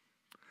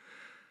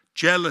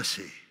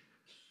 jealousy,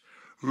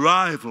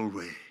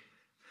 rivalry,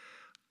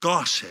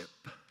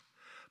 gossip,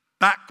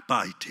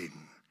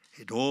 backbiting.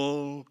 It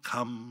all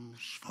comes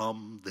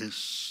from this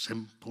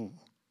simple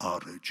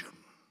origin.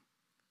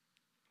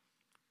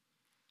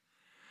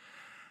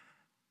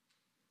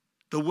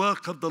 The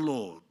work of the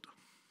Lord.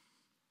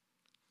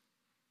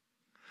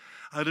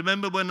 I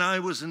remember when I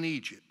was in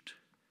Egypt,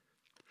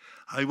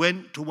 I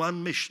went to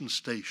one mission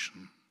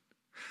station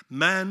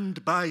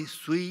manned by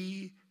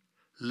 3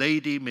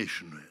 lady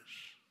missionaries.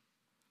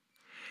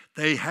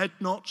 They had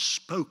not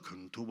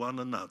spoken to one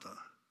another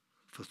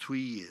for 3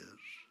 years.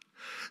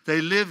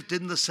 They lived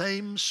in the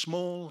same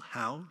small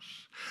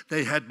house.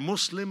 They had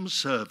Muslim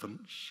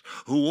servants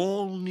who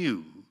all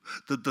knew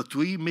that the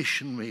 3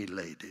 missionary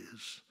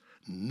ladies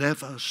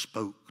never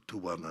spoke to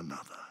one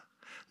another,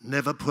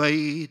 never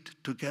prayed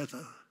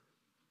together.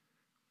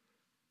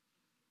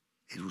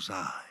 It was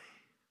I.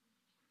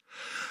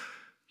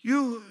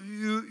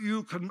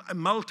 You can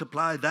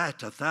multiply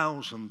that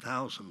 1,000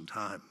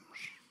 times.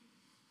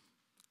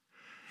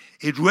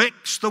 It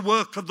wrecks the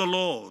work of the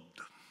Lord,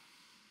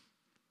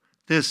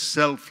 this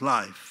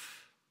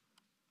self-life,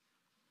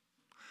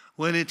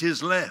 when it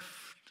is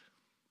left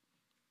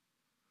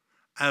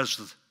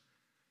as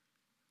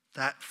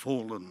that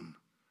fallen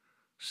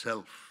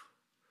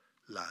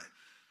self-life.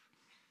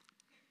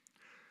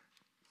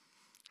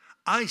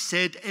 I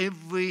said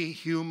every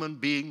human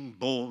being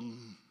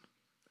born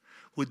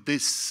with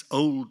this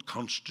old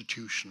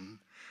constitution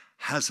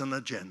has an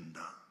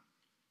agenda.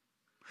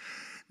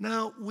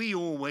 Now, we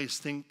always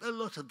think a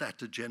lot of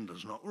that agenda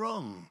is not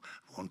wrong.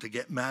 Want to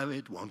get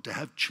married, want to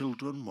have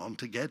children, want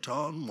to get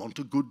on, want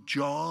a good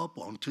job,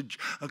 want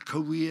a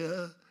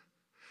career.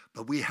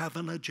 But we have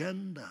an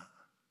agenda.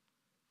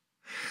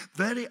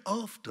 Very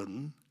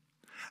often,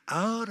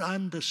 our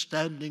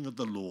understanding of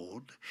the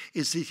Lord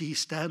is that he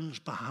stands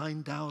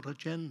behind our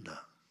agenda.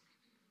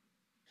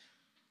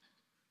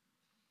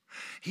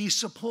 He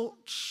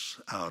supports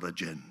our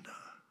agenda.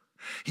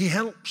 He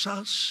helps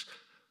us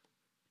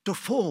to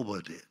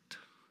forward it.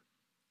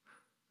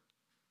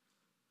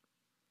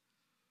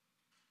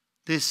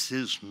 This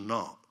is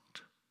not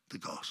the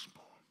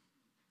gospel.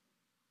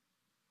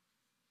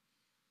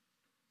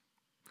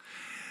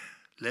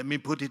 Let me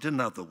put it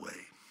another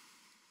way.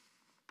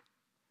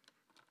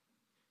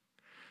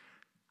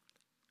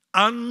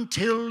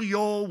 Until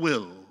your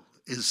will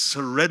is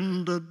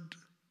surrendered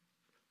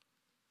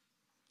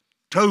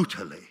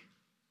totally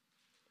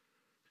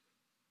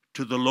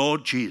to the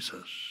Lord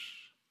Jesus,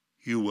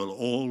 you will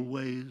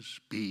always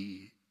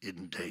be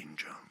in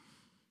danger.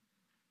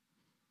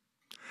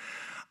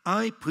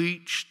 I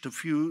preached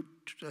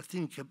I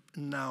think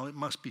now it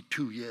must be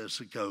 2 years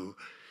ago,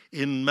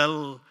 in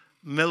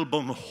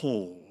Melbourne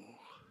Hall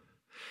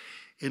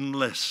in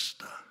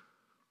Leicester,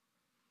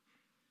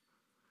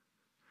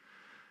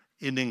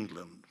 in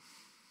England.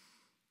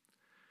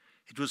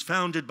 It was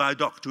founded by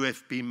Dr.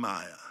 F.B.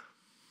 Meyer.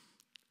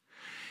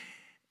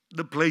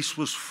 The place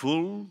was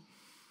full,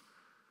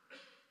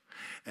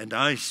 and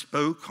I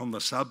spoke on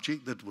the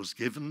subject that was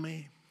given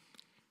me.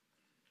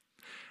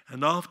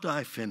 And after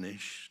I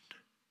finished,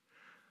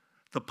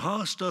 the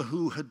pastor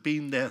who had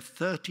been there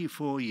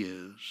 34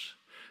 years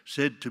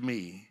said to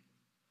me,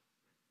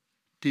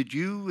 "Did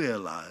you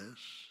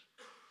realize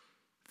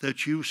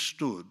that you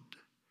stood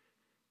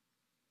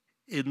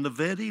in the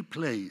very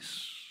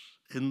place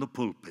in the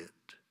pulpit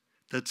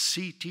that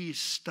C.T.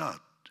 Studd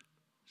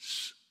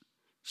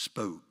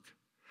spoke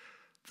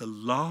the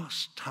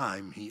last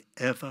time he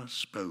ever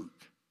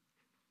spoke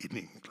in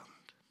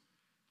England?"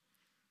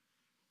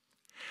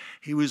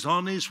 He was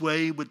on his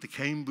way with the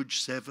Cambridge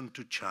 7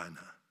 to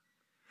China.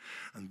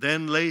 And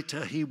then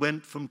later he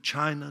went from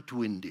China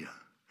to India.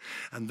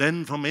 And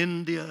then from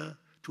India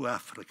to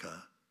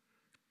Africa,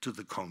 to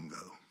the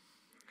Congo.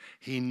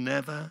 He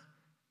never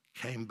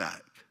came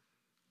back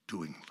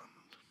to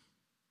England.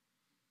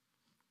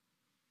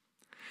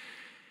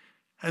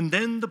 And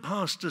then the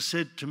pastor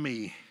said to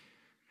me,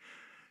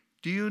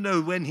 "Do you know,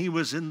 when he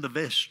was in the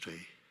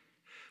vestry,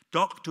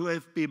 Dr.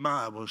 F.B.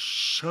 Meyer was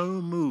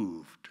so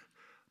moved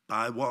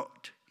by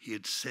what he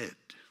had said.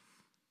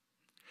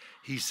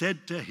 He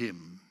said to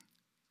him,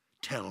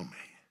 'Tell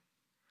me,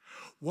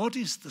 what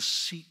is the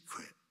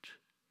secret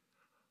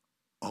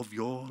of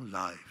your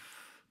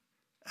life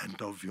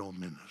and of your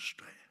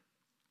ministry?'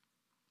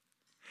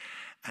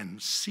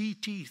 And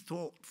C.T.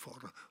 thought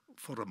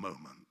for a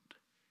moment,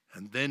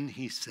 and then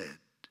he said,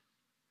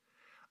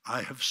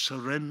 'I have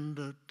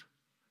surrendered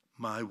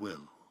my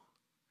will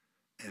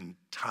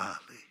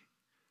entirely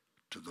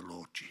to the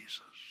Lord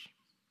Jesus.'"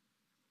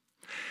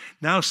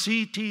 Now,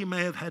 C.T.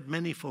 may have had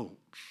many faults.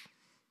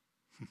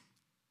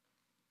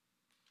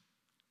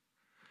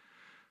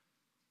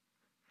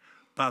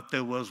 But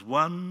there was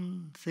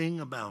one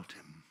thing about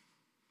him.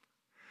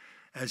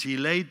 As he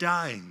lay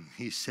dying,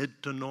 he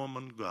said to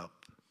Norman Grubb,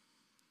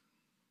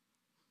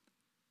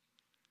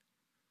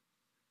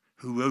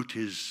 who wrote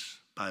his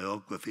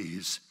biography,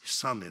 his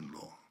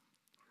son-in-law,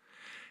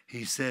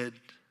 he said,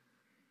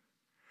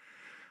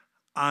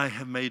 I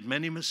have made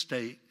many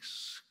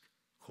mistakes,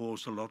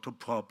 caused a lot of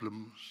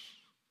problems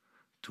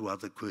to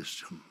other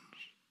Christians.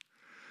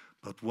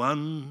 But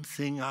one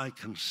thing I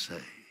can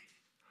say,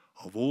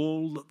 of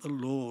all that the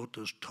Lord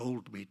has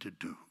told me to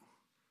do,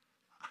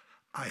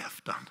 I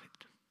have done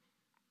it.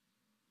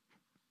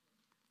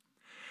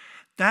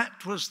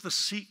 That was the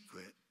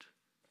secret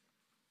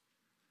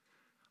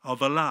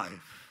of a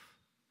life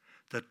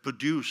that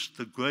produced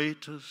the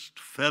greatest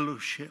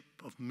fellowship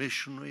of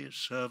missionary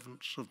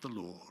servants of the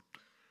Lord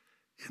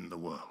in the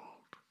world.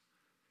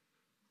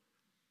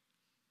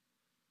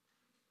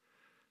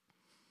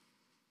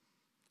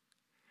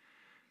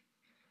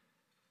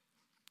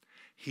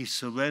 He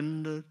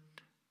surrendered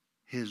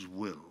his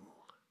will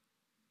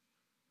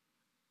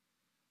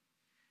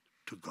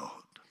to God.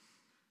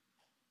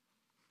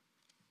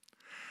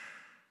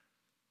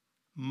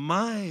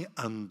 My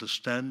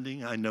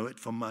understanding, I know it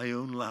from my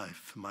own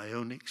life, my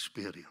own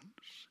experience,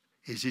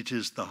 is it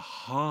is the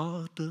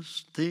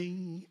hardest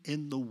thing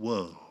in the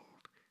world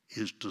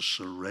is to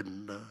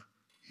surrender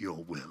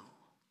your will.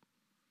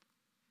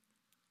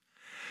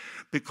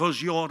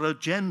 Because your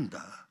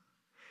agenda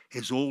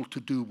is all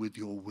to do with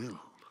your will.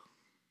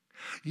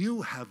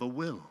 You have a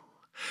will.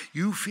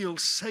 You feel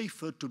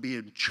safer to be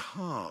in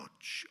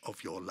charge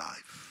of your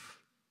life,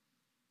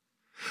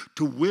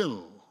 to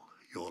will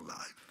your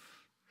life,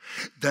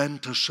 than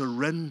to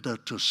surrender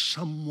to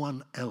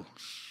someone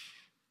else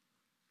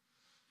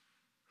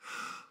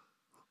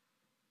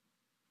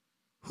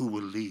who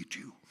will lead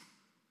you.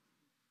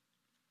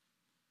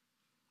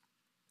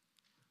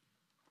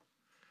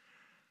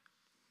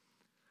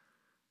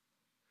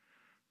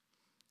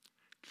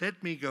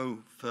 Let me go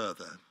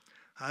further.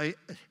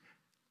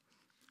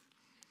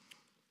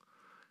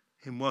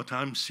 In what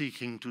I'm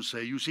seeking to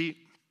say, you see,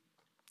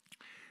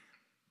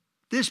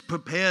 this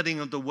preparing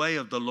of the way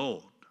of the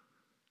Lord,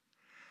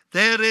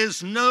 there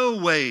is no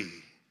way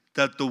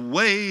that the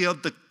way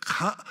of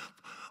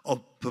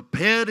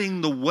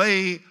preparing the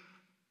way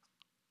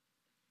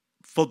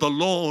for the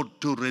Lord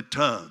to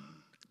return,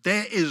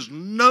 there is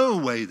no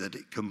way that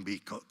it can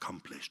be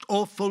accomplished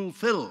or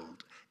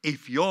fulfilled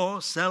if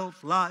your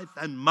self-life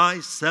and my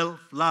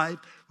self-life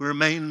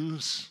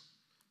remains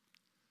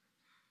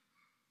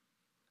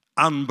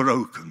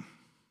unbroken.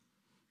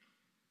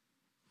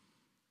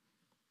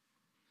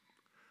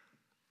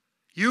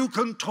 You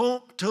can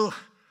talk to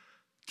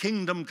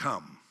kingdom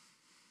come.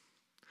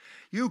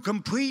 You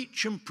can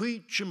preach and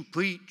preach and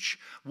preach,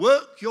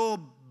 work your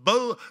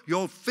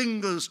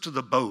fingers to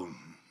the bone.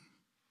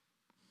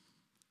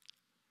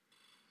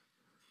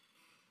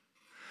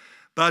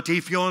 But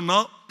if you're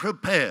not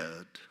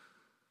prepared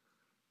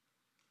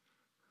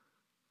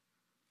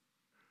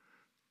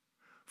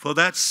for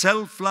that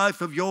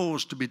self-life of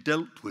yours to be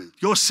dealt with,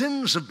 your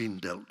sins have been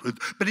dealt with,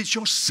 but it's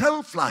your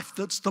self-life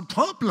that's the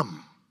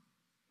problem.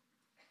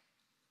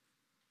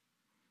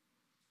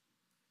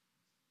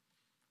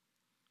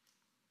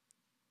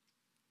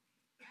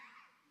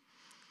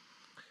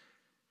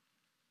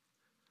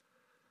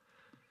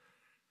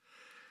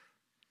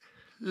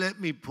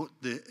 Let me put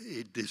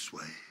it this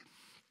way.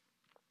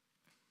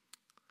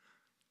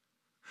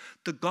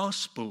 The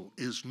gospel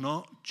is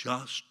not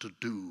just to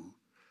do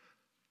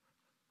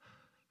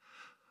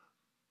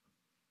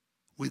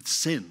with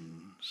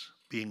sins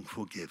being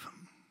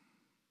forgiven.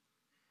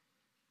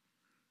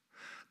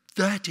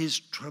 That is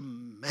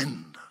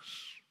tremendous.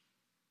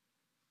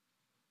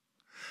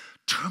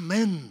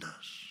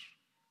 Tremendous.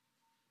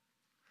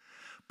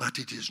 But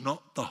it is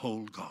not the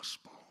whole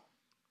gospel.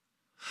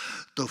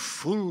 The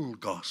full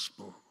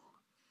gospel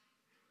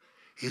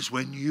is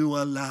when you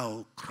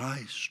allow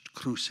Christ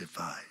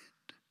crucified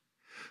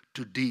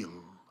to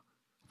deal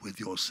with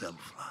your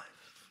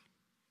self-life.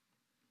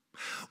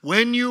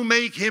 When you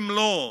make him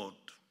Lord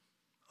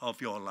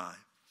of your life.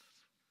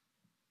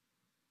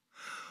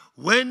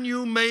 When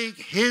you make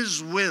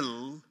his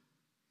will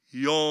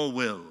your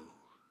will.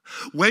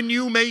 When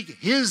you make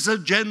his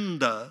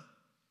agenda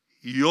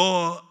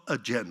your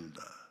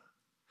agenda.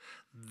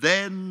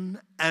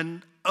 Then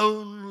and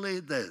only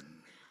then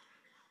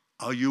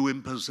are you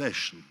in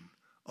possession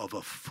of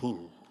a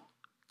full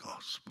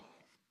gospel.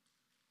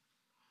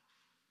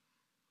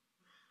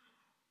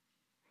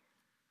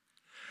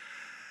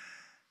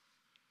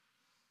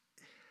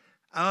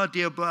 Our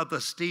dear brother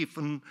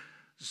Stephen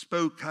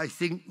spoke, I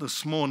think,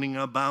 this morning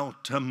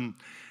about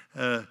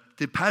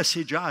the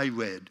passage I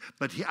read,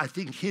 but I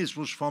think his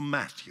was from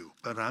Matthew,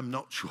 but I'm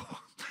not sure.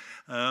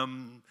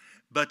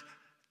 But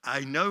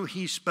I know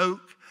he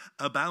spoke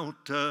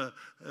about the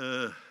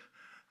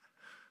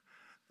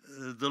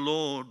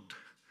Lord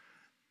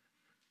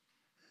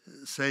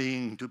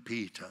saying to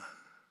Peter,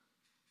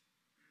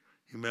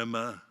 you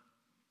remember,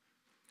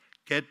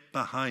 get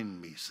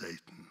behind me,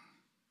 Satan.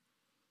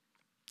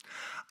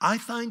 I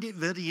find it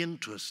very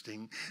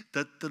interesting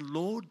that the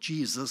Lord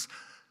Jesus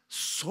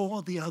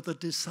saw the other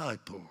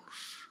disciples.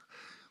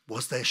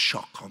 Was there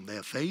shock on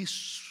their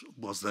face?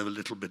 Was there a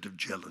little bit of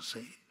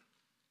jealousy?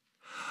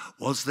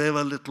 Was there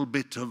a little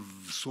bit of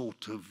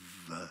sort of,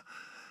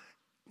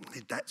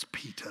 that's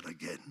Peter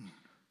again,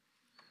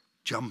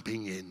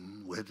 jumping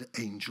in where the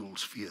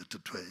angels fear to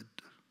tread?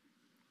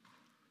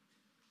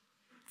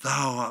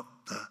 Thou art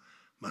the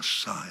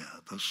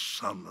Messiah, the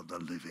Son of the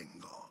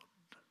living God.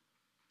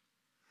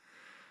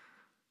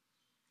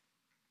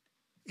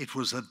 It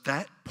was at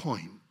that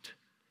point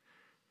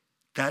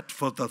that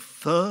for the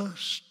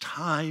first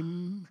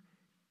time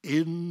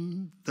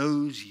in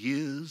those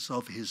years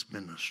of his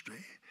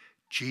ministry,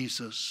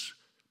 Jesus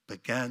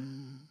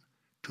began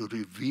to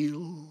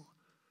reveal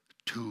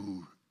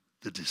to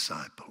the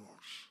disciples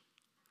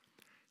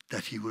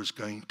that he was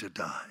going to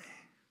die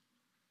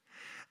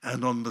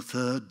and on the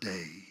third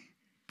day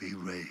be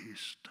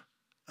raised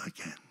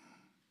again.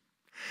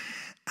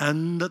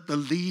 And that the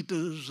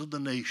leaders of the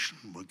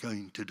nation were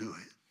going to do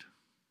it.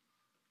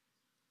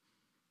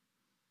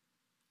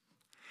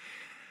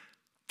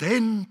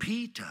 Then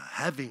Peter,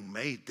 having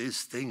made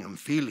this thing and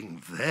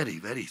feeling very,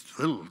 very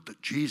thrilled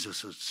that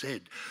Jesus had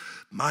said,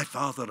 my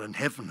Father in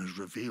heaven has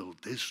revealed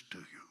this to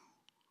you,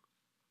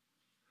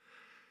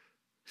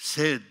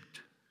 said,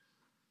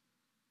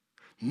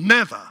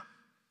 never.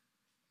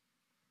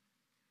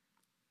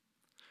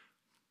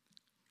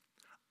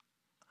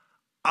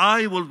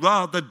 I will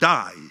rather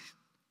die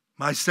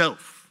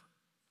myself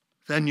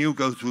than you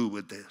go through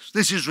with this.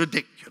 This is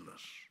ridiculous.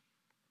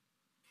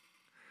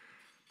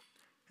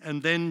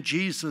 And then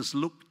Jesus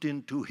looked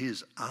into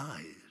his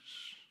eyes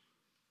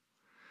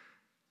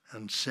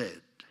and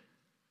said,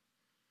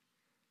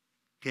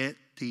 get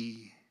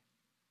thee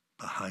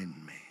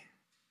behind me,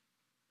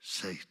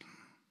 Satan.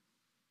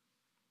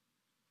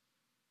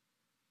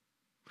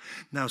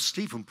 Now,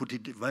 Stephen put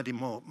it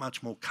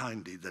much more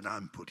kindly than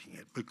I'm putting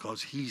it,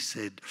 because he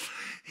said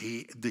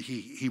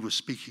he was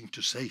speaking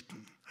to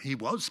Satan. He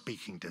was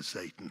speaking to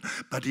Satan,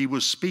 but he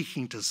was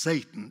speaking to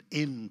Satan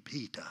in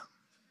Peter.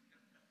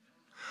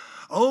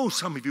 Oh,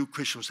 some of you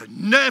Christians say,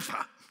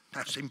 never.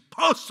 That's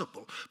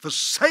impossible for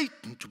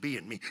Satan to be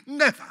in me.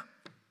 Never.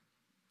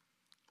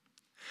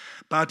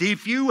 But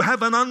if you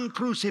have an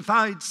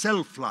uncrucified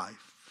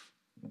self-life,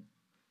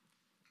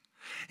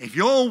 if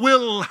your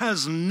will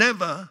has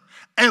never,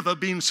 ever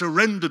been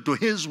surrendered to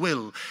his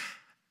will,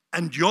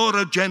 and your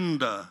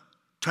agenda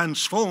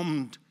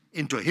transformed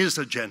into his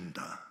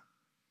agenda,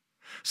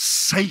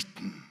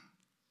 Satan,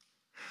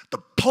 the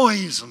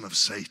poison of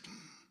Satan,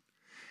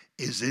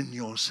 is in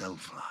your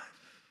self-life.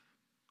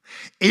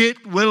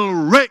 It will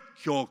wreck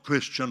your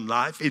Christian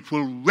life. It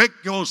will wreck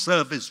your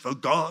service for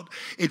God.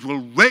 It will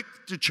wreck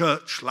the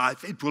church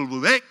life. It will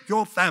wreck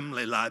your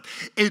family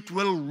life. It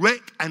will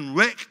wreck and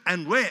wreck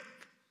and wreck.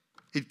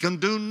 It can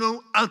do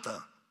no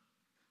other.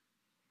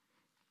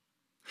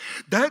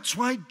 That's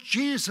why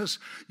Jesus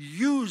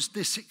used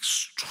this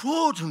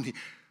extraordinary,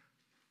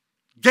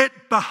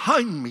 get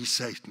behind me,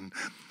 Satan.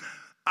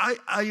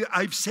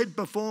 I've said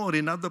before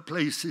in other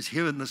places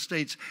here in the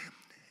States,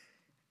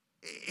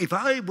 if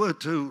I were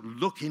to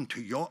look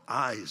into your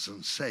eyes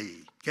and say,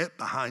 get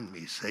behind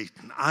me,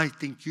 Satan, I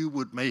think you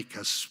would make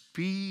a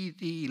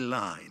speedy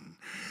line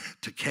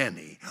to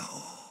Kenny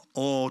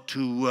or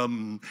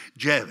to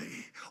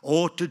Jerry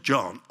or to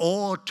John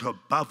or to,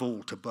 above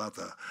all, to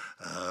Brother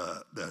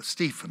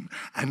Stephen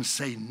and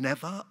say,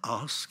 never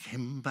ask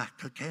him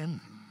back again.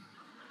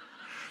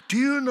 Do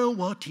you know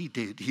what he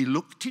did? He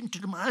looked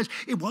into my eyes.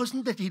 It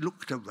wasn't that he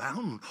looked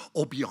around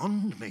or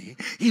beyond me.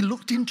 He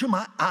looked into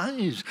my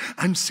eyes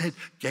and said,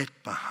 get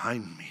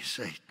behind me,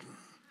 Satan.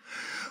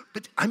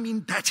 But, I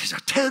mean, that is a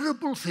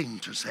terrible thing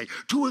to say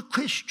to a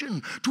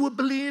Christian, to a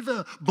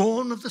believer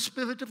born of the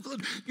Spirit of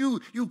God.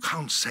 You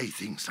can't say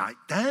things like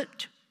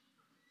that.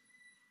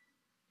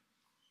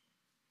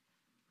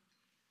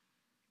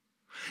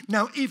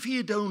 Now, if he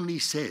had only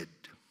said,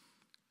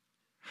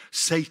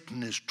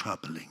 Satan is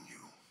troubling you,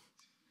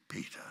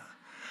 Peter,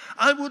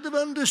 I would have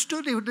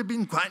understood. It would have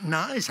been quite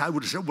nice. I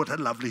would have said, what a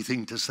lovely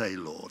thing to say,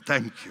 Lord.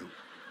 Thank you.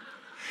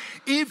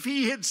 If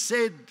he had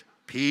said,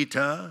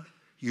 Peter,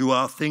 you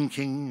are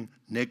thinking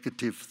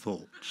negative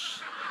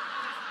thoughts,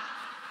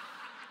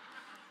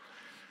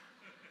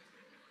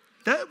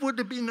 that would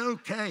have been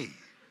okay.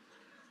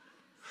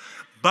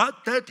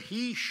 But that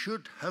he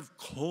should have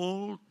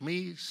called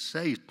me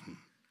Satan,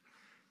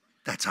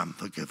 that's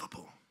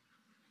unforgivable.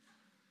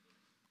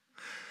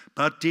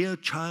 But, dear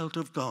child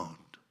of God,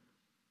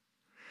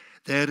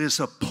 there is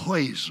a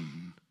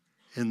poison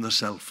in the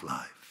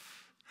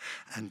self-life,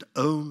 and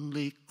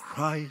only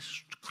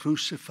Christ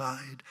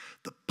crucified,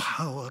 the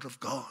power of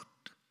God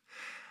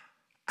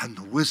and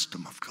the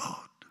wisdom of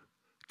God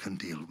can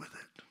deal with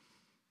it.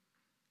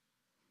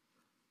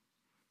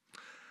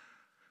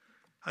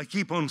 I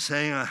keep on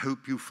saying, I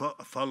hope you are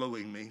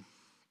following me.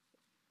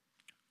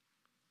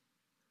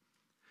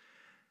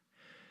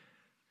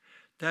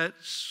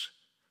 That's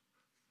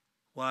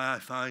why I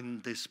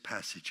find this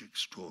passage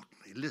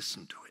extraordinary.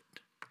 Listen to it.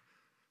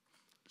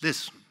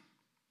 Listen.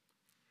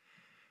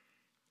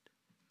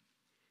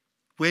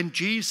 When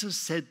Jesus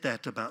said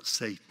that about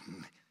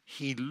Satan,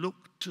 he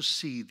looked to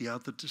see the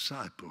other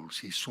disciples.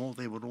 He saw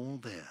they were all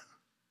there.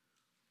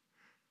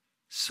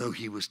 So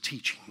he was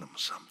teaching them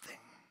something.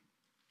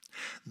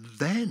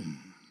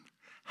 Then,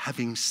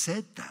 having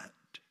said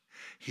that,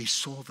 he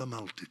saw the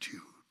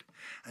multitude,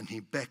 and he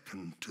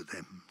beckoned to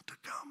them to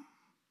come.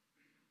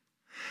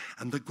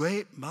 And the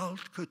great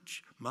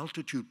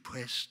multitude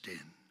pressed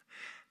in.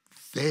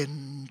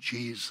 Then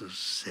Jesus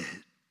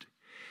said,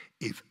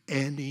 "If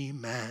any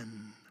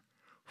man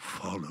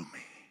follow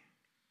me,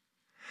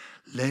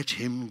 let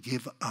him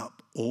give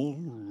up all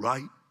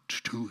right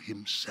to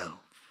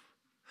himself,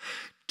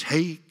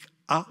 take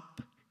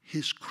up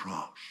his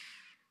cross,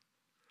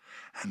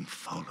 and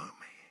follow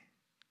me.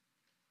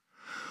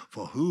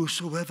 For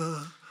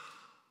whosoever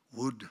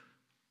would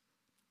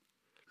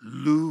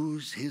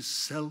lose his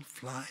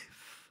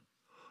self-life,"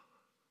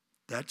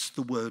 that's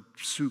the word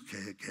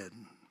psuche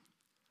again,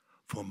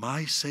 "for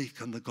my sake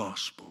and the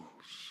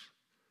gospel's,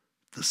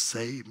 the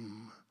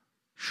same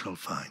shall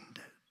find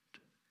it.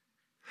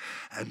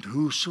 And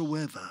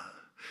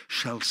whosoever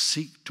shall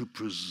seek to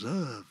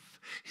preserve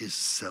his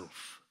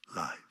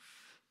self-life,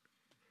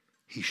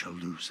 he shall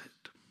lose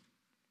it."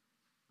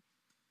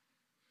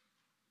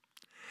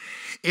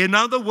 In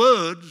other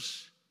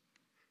words,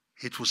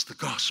 it was the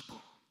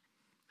gospel.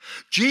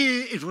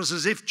 It was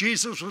as if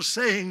Jesus was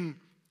saying,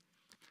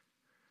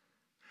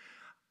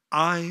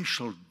 "I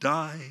shall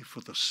die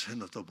for the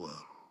sin of the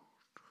world.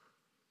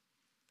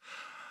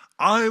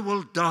 I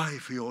will die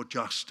for your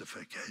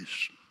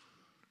justification.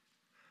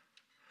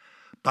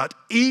 But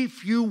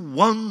if you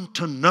want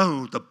to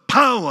know the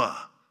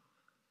power,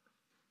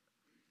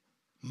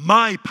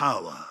 my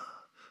power,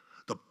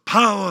 the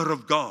power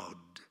of God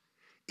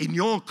in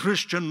your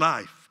Christian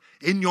life,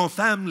 in your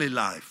family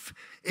life,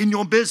 in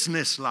your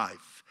business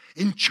life,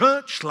 in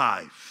church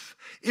life,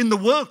 in the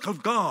work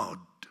of God,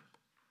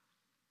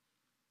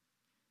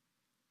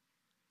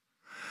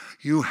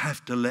 you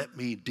have to let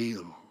me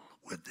deal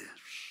with this.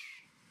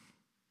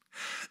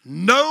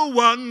 No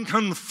one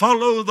can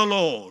follow the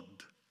Lord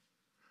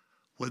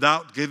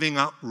without giving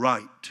up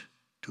right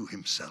to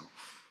himself.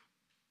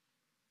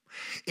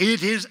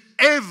 It is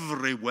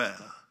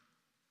everywhere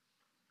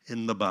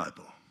in the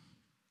Bible.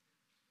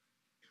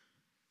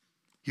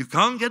 You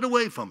can't get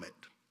away from it.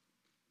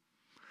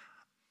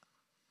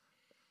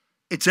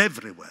 It's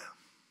everywhere.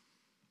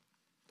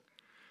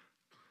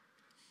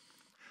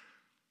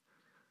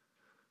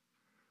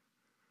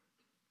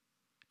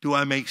 Do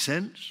I make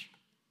sense?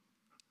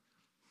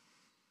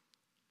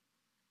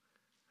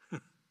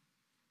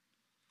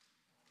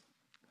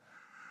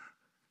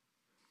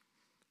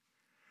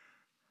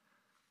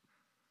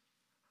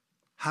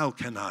 How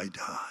can I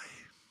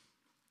die?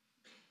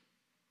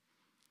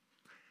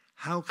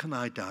 How can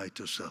I die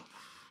to self?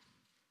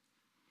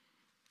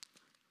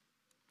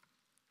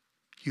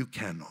 You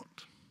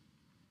cannot.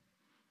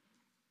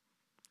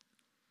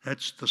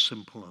 That's the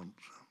simple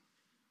answer.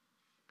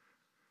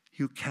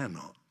 You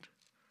cannot.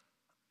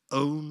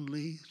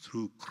 Only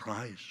through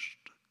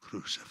Christ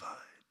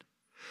crucified.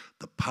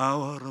 The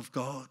power of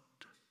God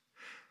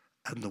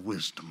and the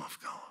wisdom of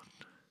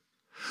God.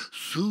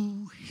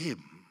 Through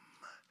him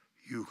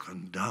you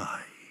can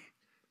die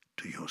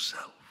to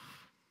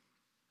yourself.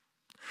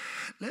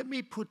 Let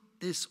me put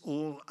this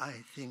all,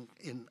 I think,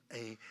 in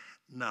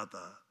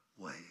another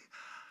way.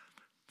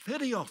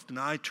 Very often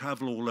I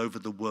travel all over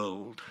the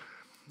world.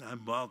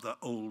 I'm rather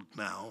old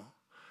now.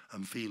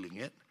 I'm feeling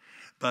it.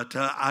 But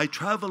I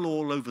travel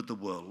all over the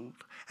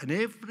world. And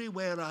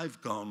everywhere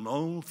I've gone,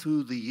 all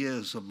through the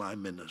years of my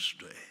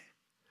ministry,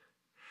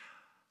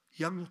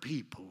 young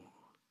people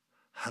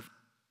have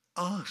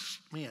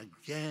asked me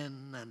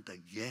again and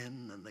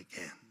again and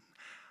again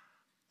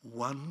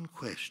one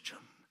question: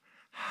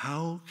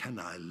 how can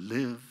I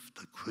live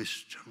the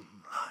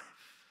Christian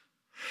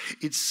life?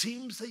 It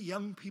seems that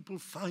young people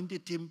find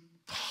it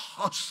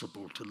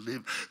impossible to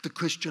live the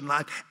Christian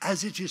life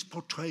as it is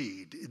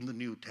portrayed in the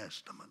New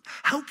Testament.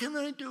 How can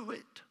I do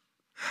it?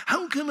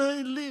 How can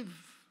I live?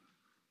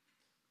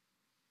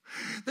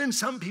 Then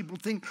some people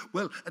think,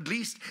 well, at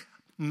least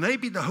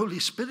maybe the Holy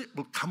Spirit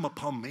will come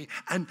upon me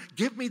and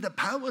give me the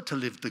power to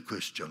live the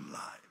Christian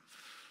life.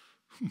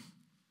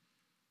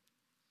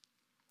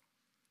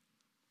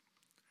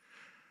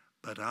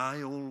 But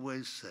I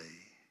always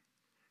say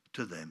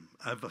to them,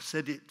 I've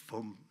said it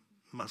for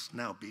must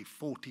now be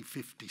 40,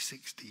 50,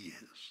 60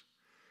 years.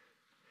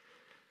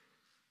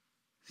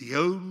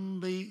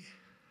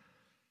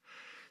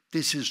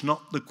 This is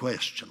not the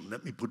question.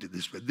 Let me put it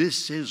this way.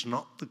 This is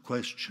not the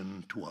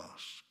question to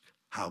ask,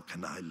 how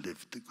can I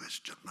live the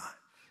Christian life?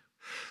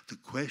 The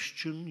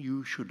question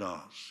you should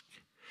ask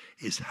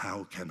is,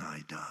 how can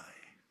I die?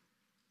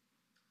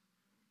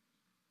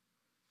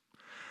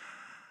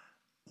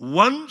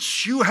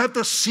 Once you have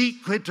the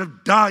secret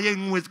of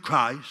dying with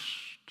Christ,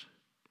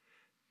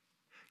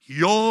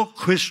 your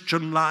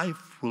Christian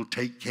life will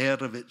take care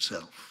of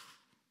itself.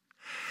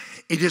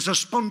 It is a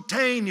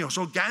spontaneous,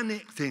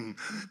 organic thing.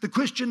 The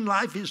Christian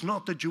life is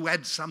not that you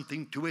add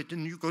something to it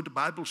and you go to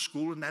Bible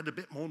school and add a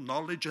bit more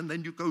knowledge and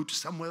then you go to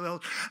somewhere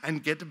else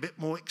and get a bit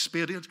more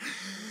experience.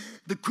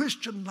 The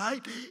Christian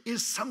life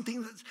is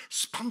something that's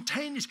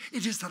spontaneous.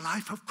 It is the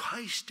life of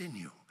Christ in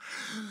you.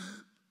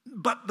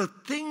 But the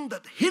thing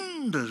that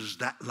hinders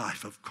that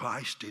life of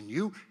Christ in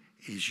you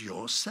is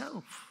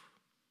yourself.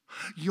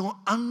 Your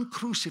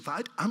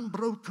uncrucified,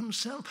 unbroken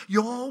self,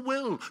 your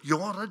will,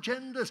 your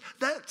agendas.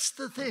 That's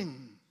the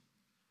thing.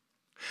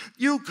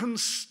 You can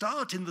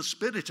start in the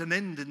spirit and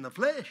end in the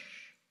flesh.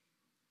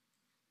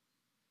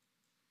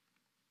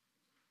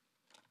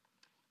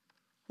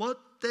 What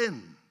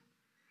then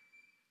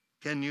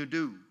can you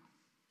do?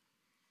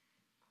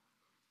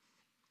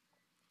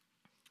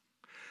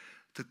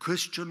 The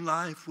Christian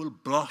life will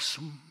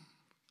blossom,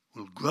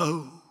 will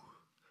grow,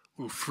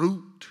 will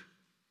fruit,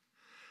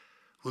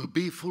 will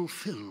be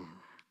fulfilled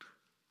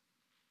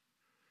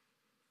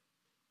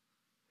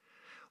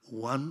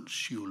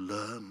once you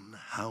learn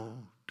how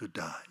to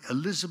die.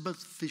 Elizabeth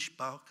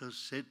Fishbacher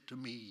said to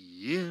me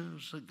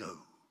years ago,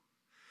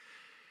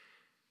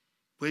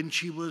 when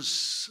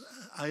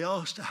I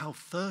asked her how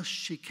first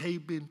she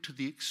came into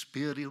the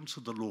experience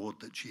of the Lord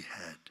that she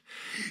had.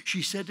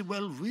 She said,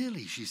 well,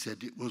 really, she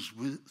said, it was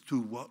through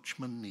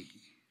Watchman Nee.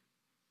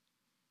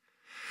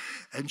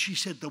 And she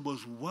said, there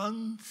was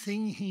one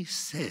thing he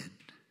said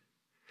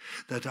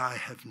that I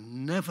have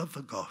never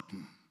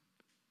forgotten.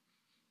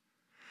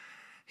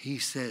 He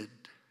said,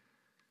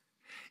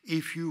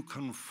 if you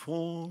can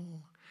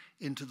fall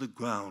into the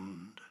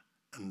ground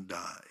and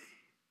die,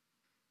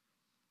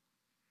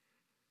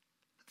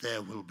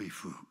 there will be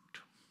fruit.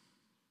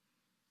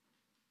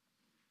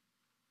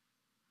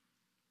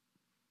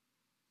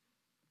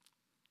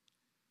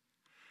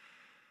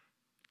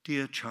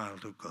 Dear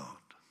child of God,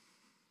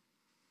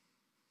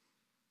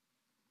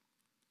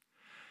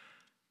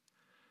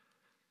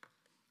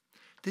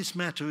 this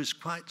matter is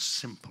quite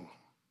simple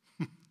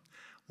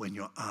when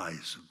your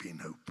eyes have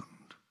been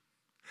opened.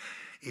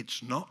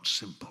 It's not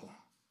simple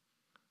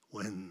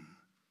when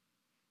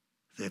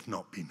they've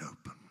not been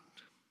opened.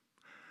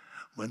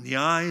 When the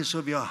eyes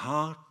of your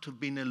heart have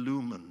been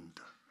illumined,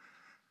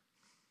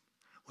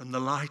 when the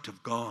light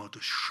of God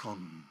has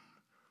shone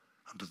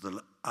under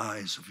the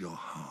eyes of your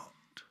heart,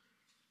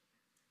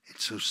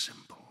 it's so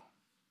simple.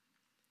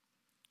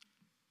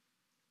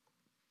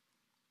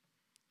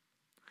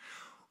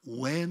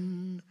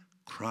 When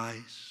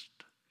Christ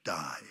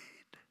died,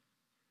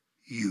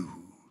 you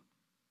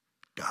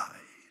died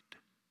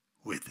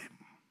with him.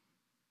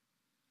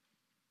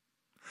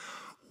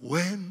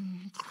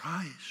 When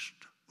Christ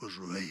was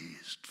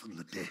raised from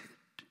the dead,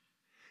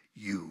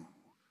 you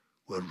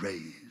were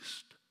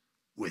raised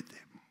with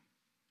him.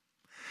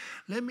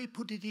 Let me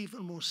put it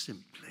even more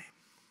simply.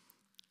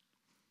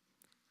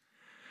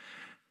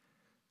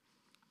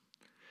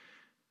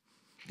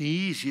 The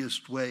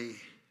easiest way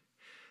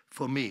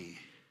for me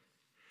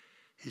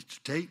is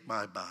to take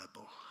my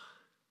Bible.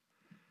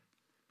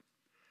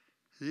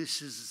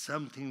 This is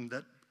something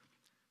that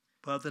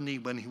Brother Nee,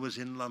 when he was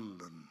in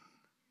London,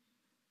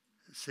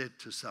 said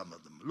to some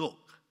of them, look,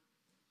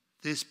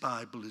 this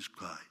Bible is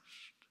Christ.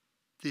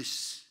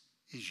 This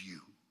is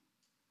you.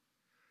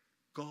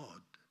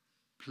 God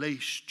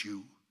placed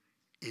you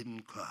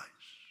in Christ.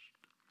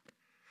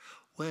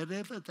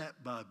 Wherever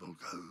that Bible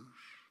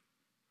goes,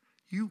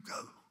 you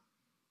go.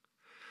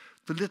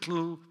 The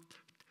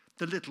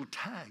little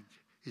tag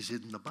is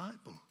in the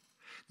Bible.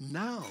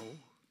 Now,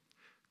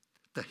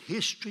 the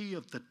history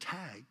of the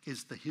tag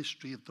is the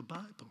history of the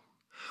Bible.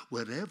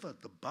 Wherever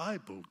the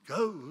Bible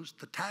goes,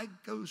 the tag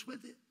goes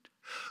with it.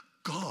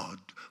 God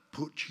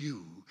put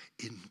you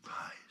in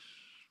Christ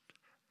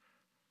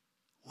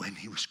when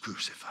he was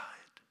crucified.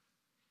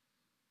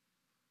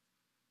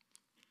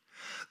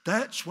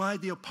 That's why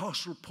the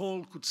Apostle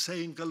Paul could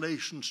say in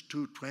Galatians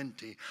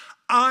 2:20,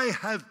 I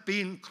have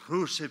been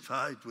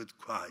crucified with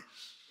Christ.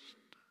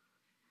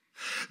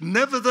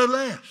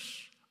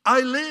 Nevertheless,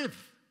 I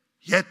live,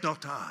 yet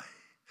not I,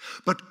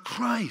 but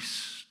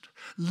Christ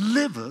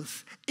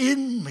liveth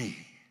in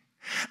me.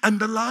 And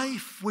the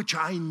life which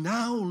I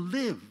now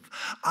live,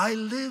 I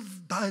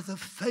live by the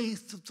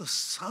faith of the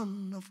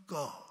Son of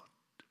God,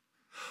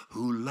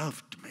 who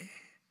loved me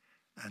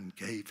and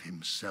gave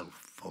himself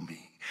for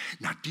me.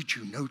 Now, did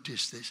you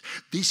notice this?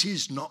 This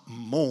is not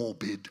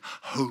morbid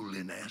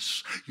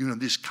holiness. You know,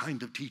 this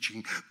kind of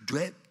teaching,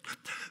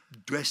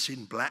 dress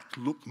in black,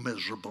 look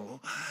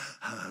miserable,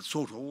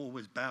 sort of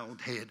always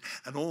bowed head,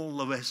 and all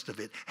the rest of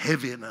it,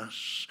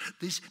 heaviness.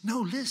 No,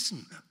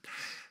 listen.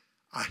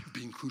 I have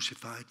been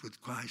crucified with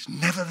Christ.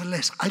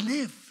 Nevertheless, I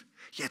live,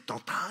 yet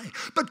not I,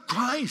 but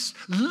Christ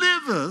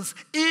liveth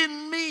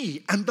in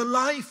me. And the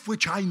life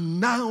which I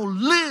now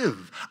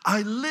live,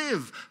 I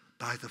live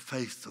by the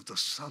faith of the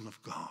Son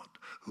of God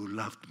who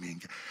loved me.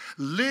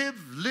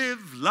 Live,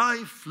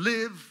 life,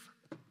 live.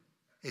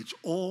 It's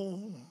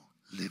all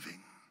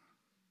living.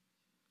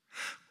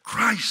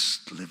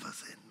 Christ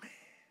liveth in me.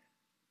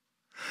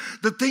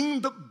 The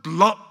thing that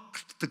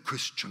blocked the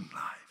Christian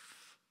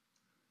life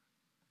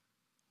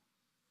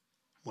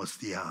was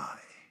the eye.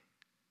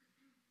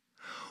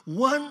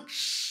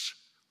 Once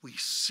we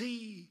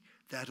see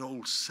that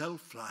old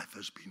self-life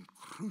has been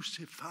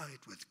crucified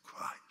with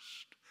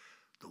Christ,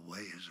 the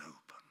way is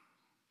open.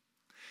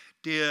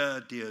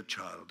 Dear, dear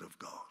child of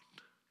God,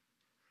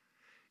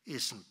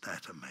 isn't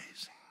that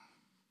amazing?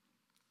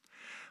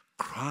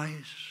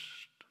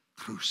 Christ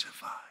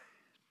crucified,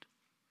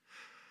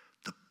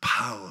 the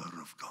power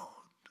of God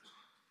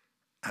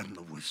and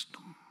the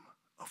wisdom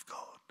of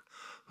God.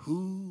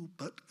 Who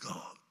but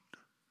God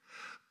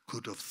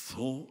could have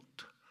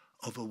thought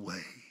of a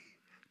way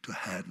to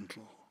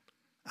handle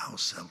our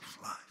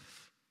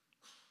self-life?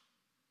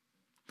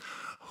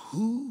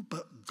 Who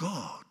but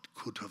God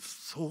could have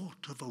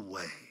thought of a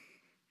way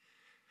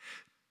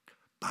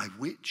by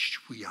which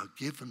we are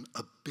given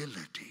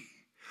ability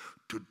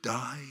to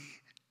die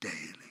daily,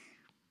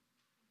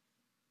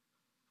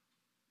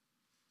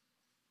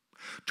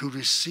 to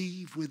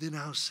receive within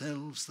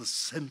ourselves the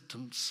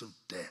sentence of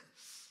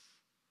death,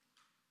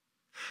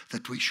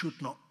 that we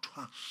should not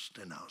trust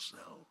in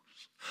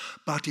ourselves,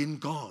 but in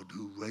God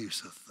who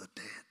raiseth the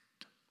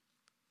dead.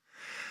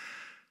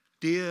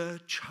 Dear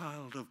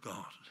child of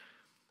God,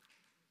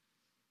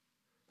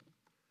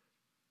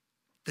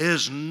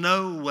 there's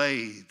no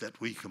way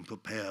that we can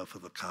prepare for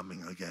the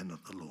coming again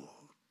of the Lord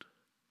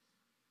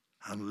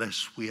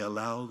unless we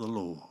allow the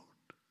Lord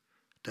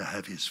to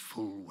have his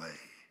full way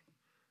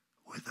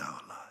with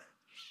our lives.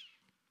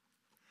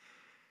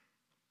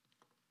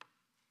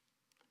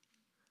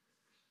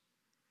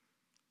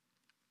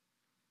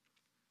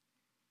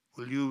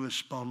 Will you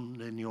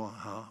respond in your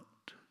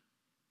heart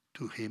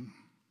to him?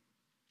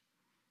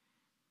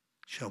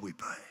 Shall we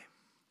pray?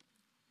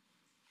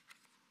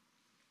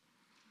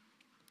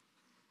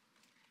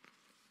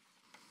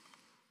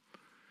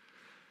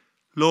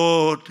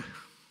 Lord,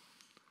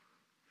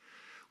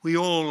 we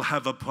all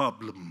have a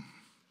problem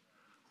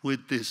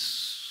with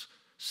this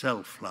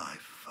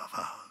self-life of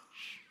ours.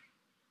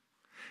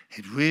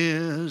 It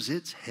rears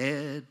its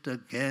head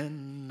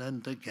again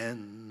and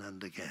again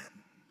and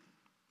again.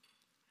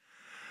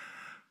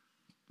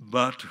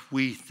 But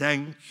we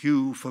thank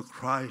you for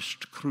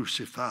Christ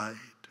crucified,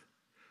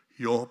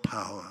 your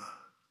power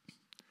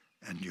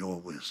and your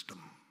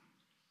wisdom.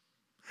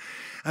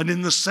 And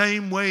in the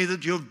same way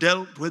that you've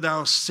dealt with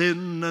our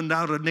sin and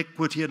our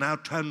iniquity and our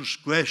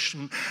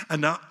transgression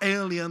and our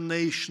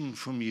alienation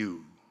from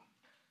you,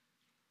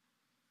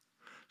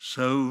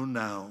 so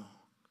now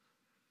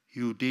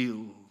you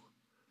deal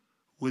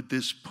with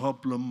this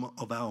problem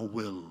of our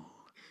will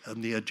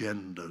and the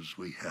agendas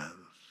we have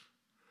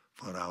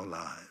for our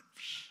lives.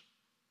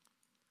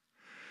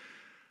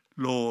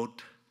 Lord,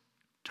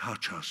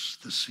 touch us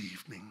this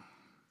evening.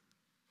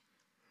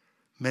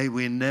 May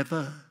we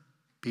never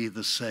be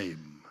the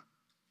same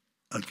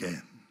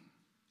again.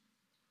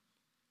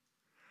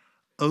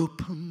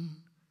 Open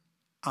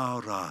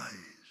our eyes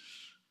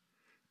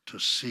to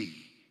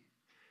see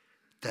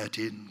that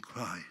in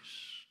Christ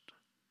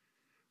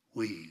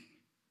we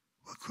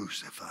were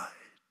crucified,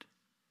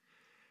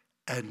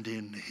 and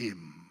in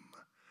him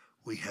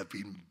we have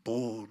been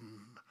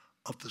born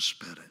of the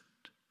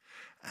Spirit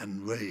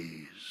and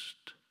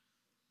raised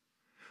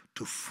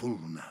to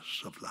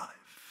fullness of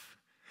life.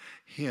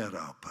 Hear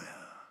our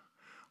prayer.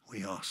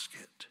 We ask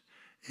it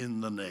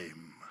in the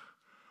name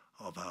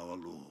of our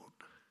Lord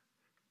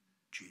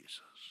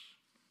Jesus.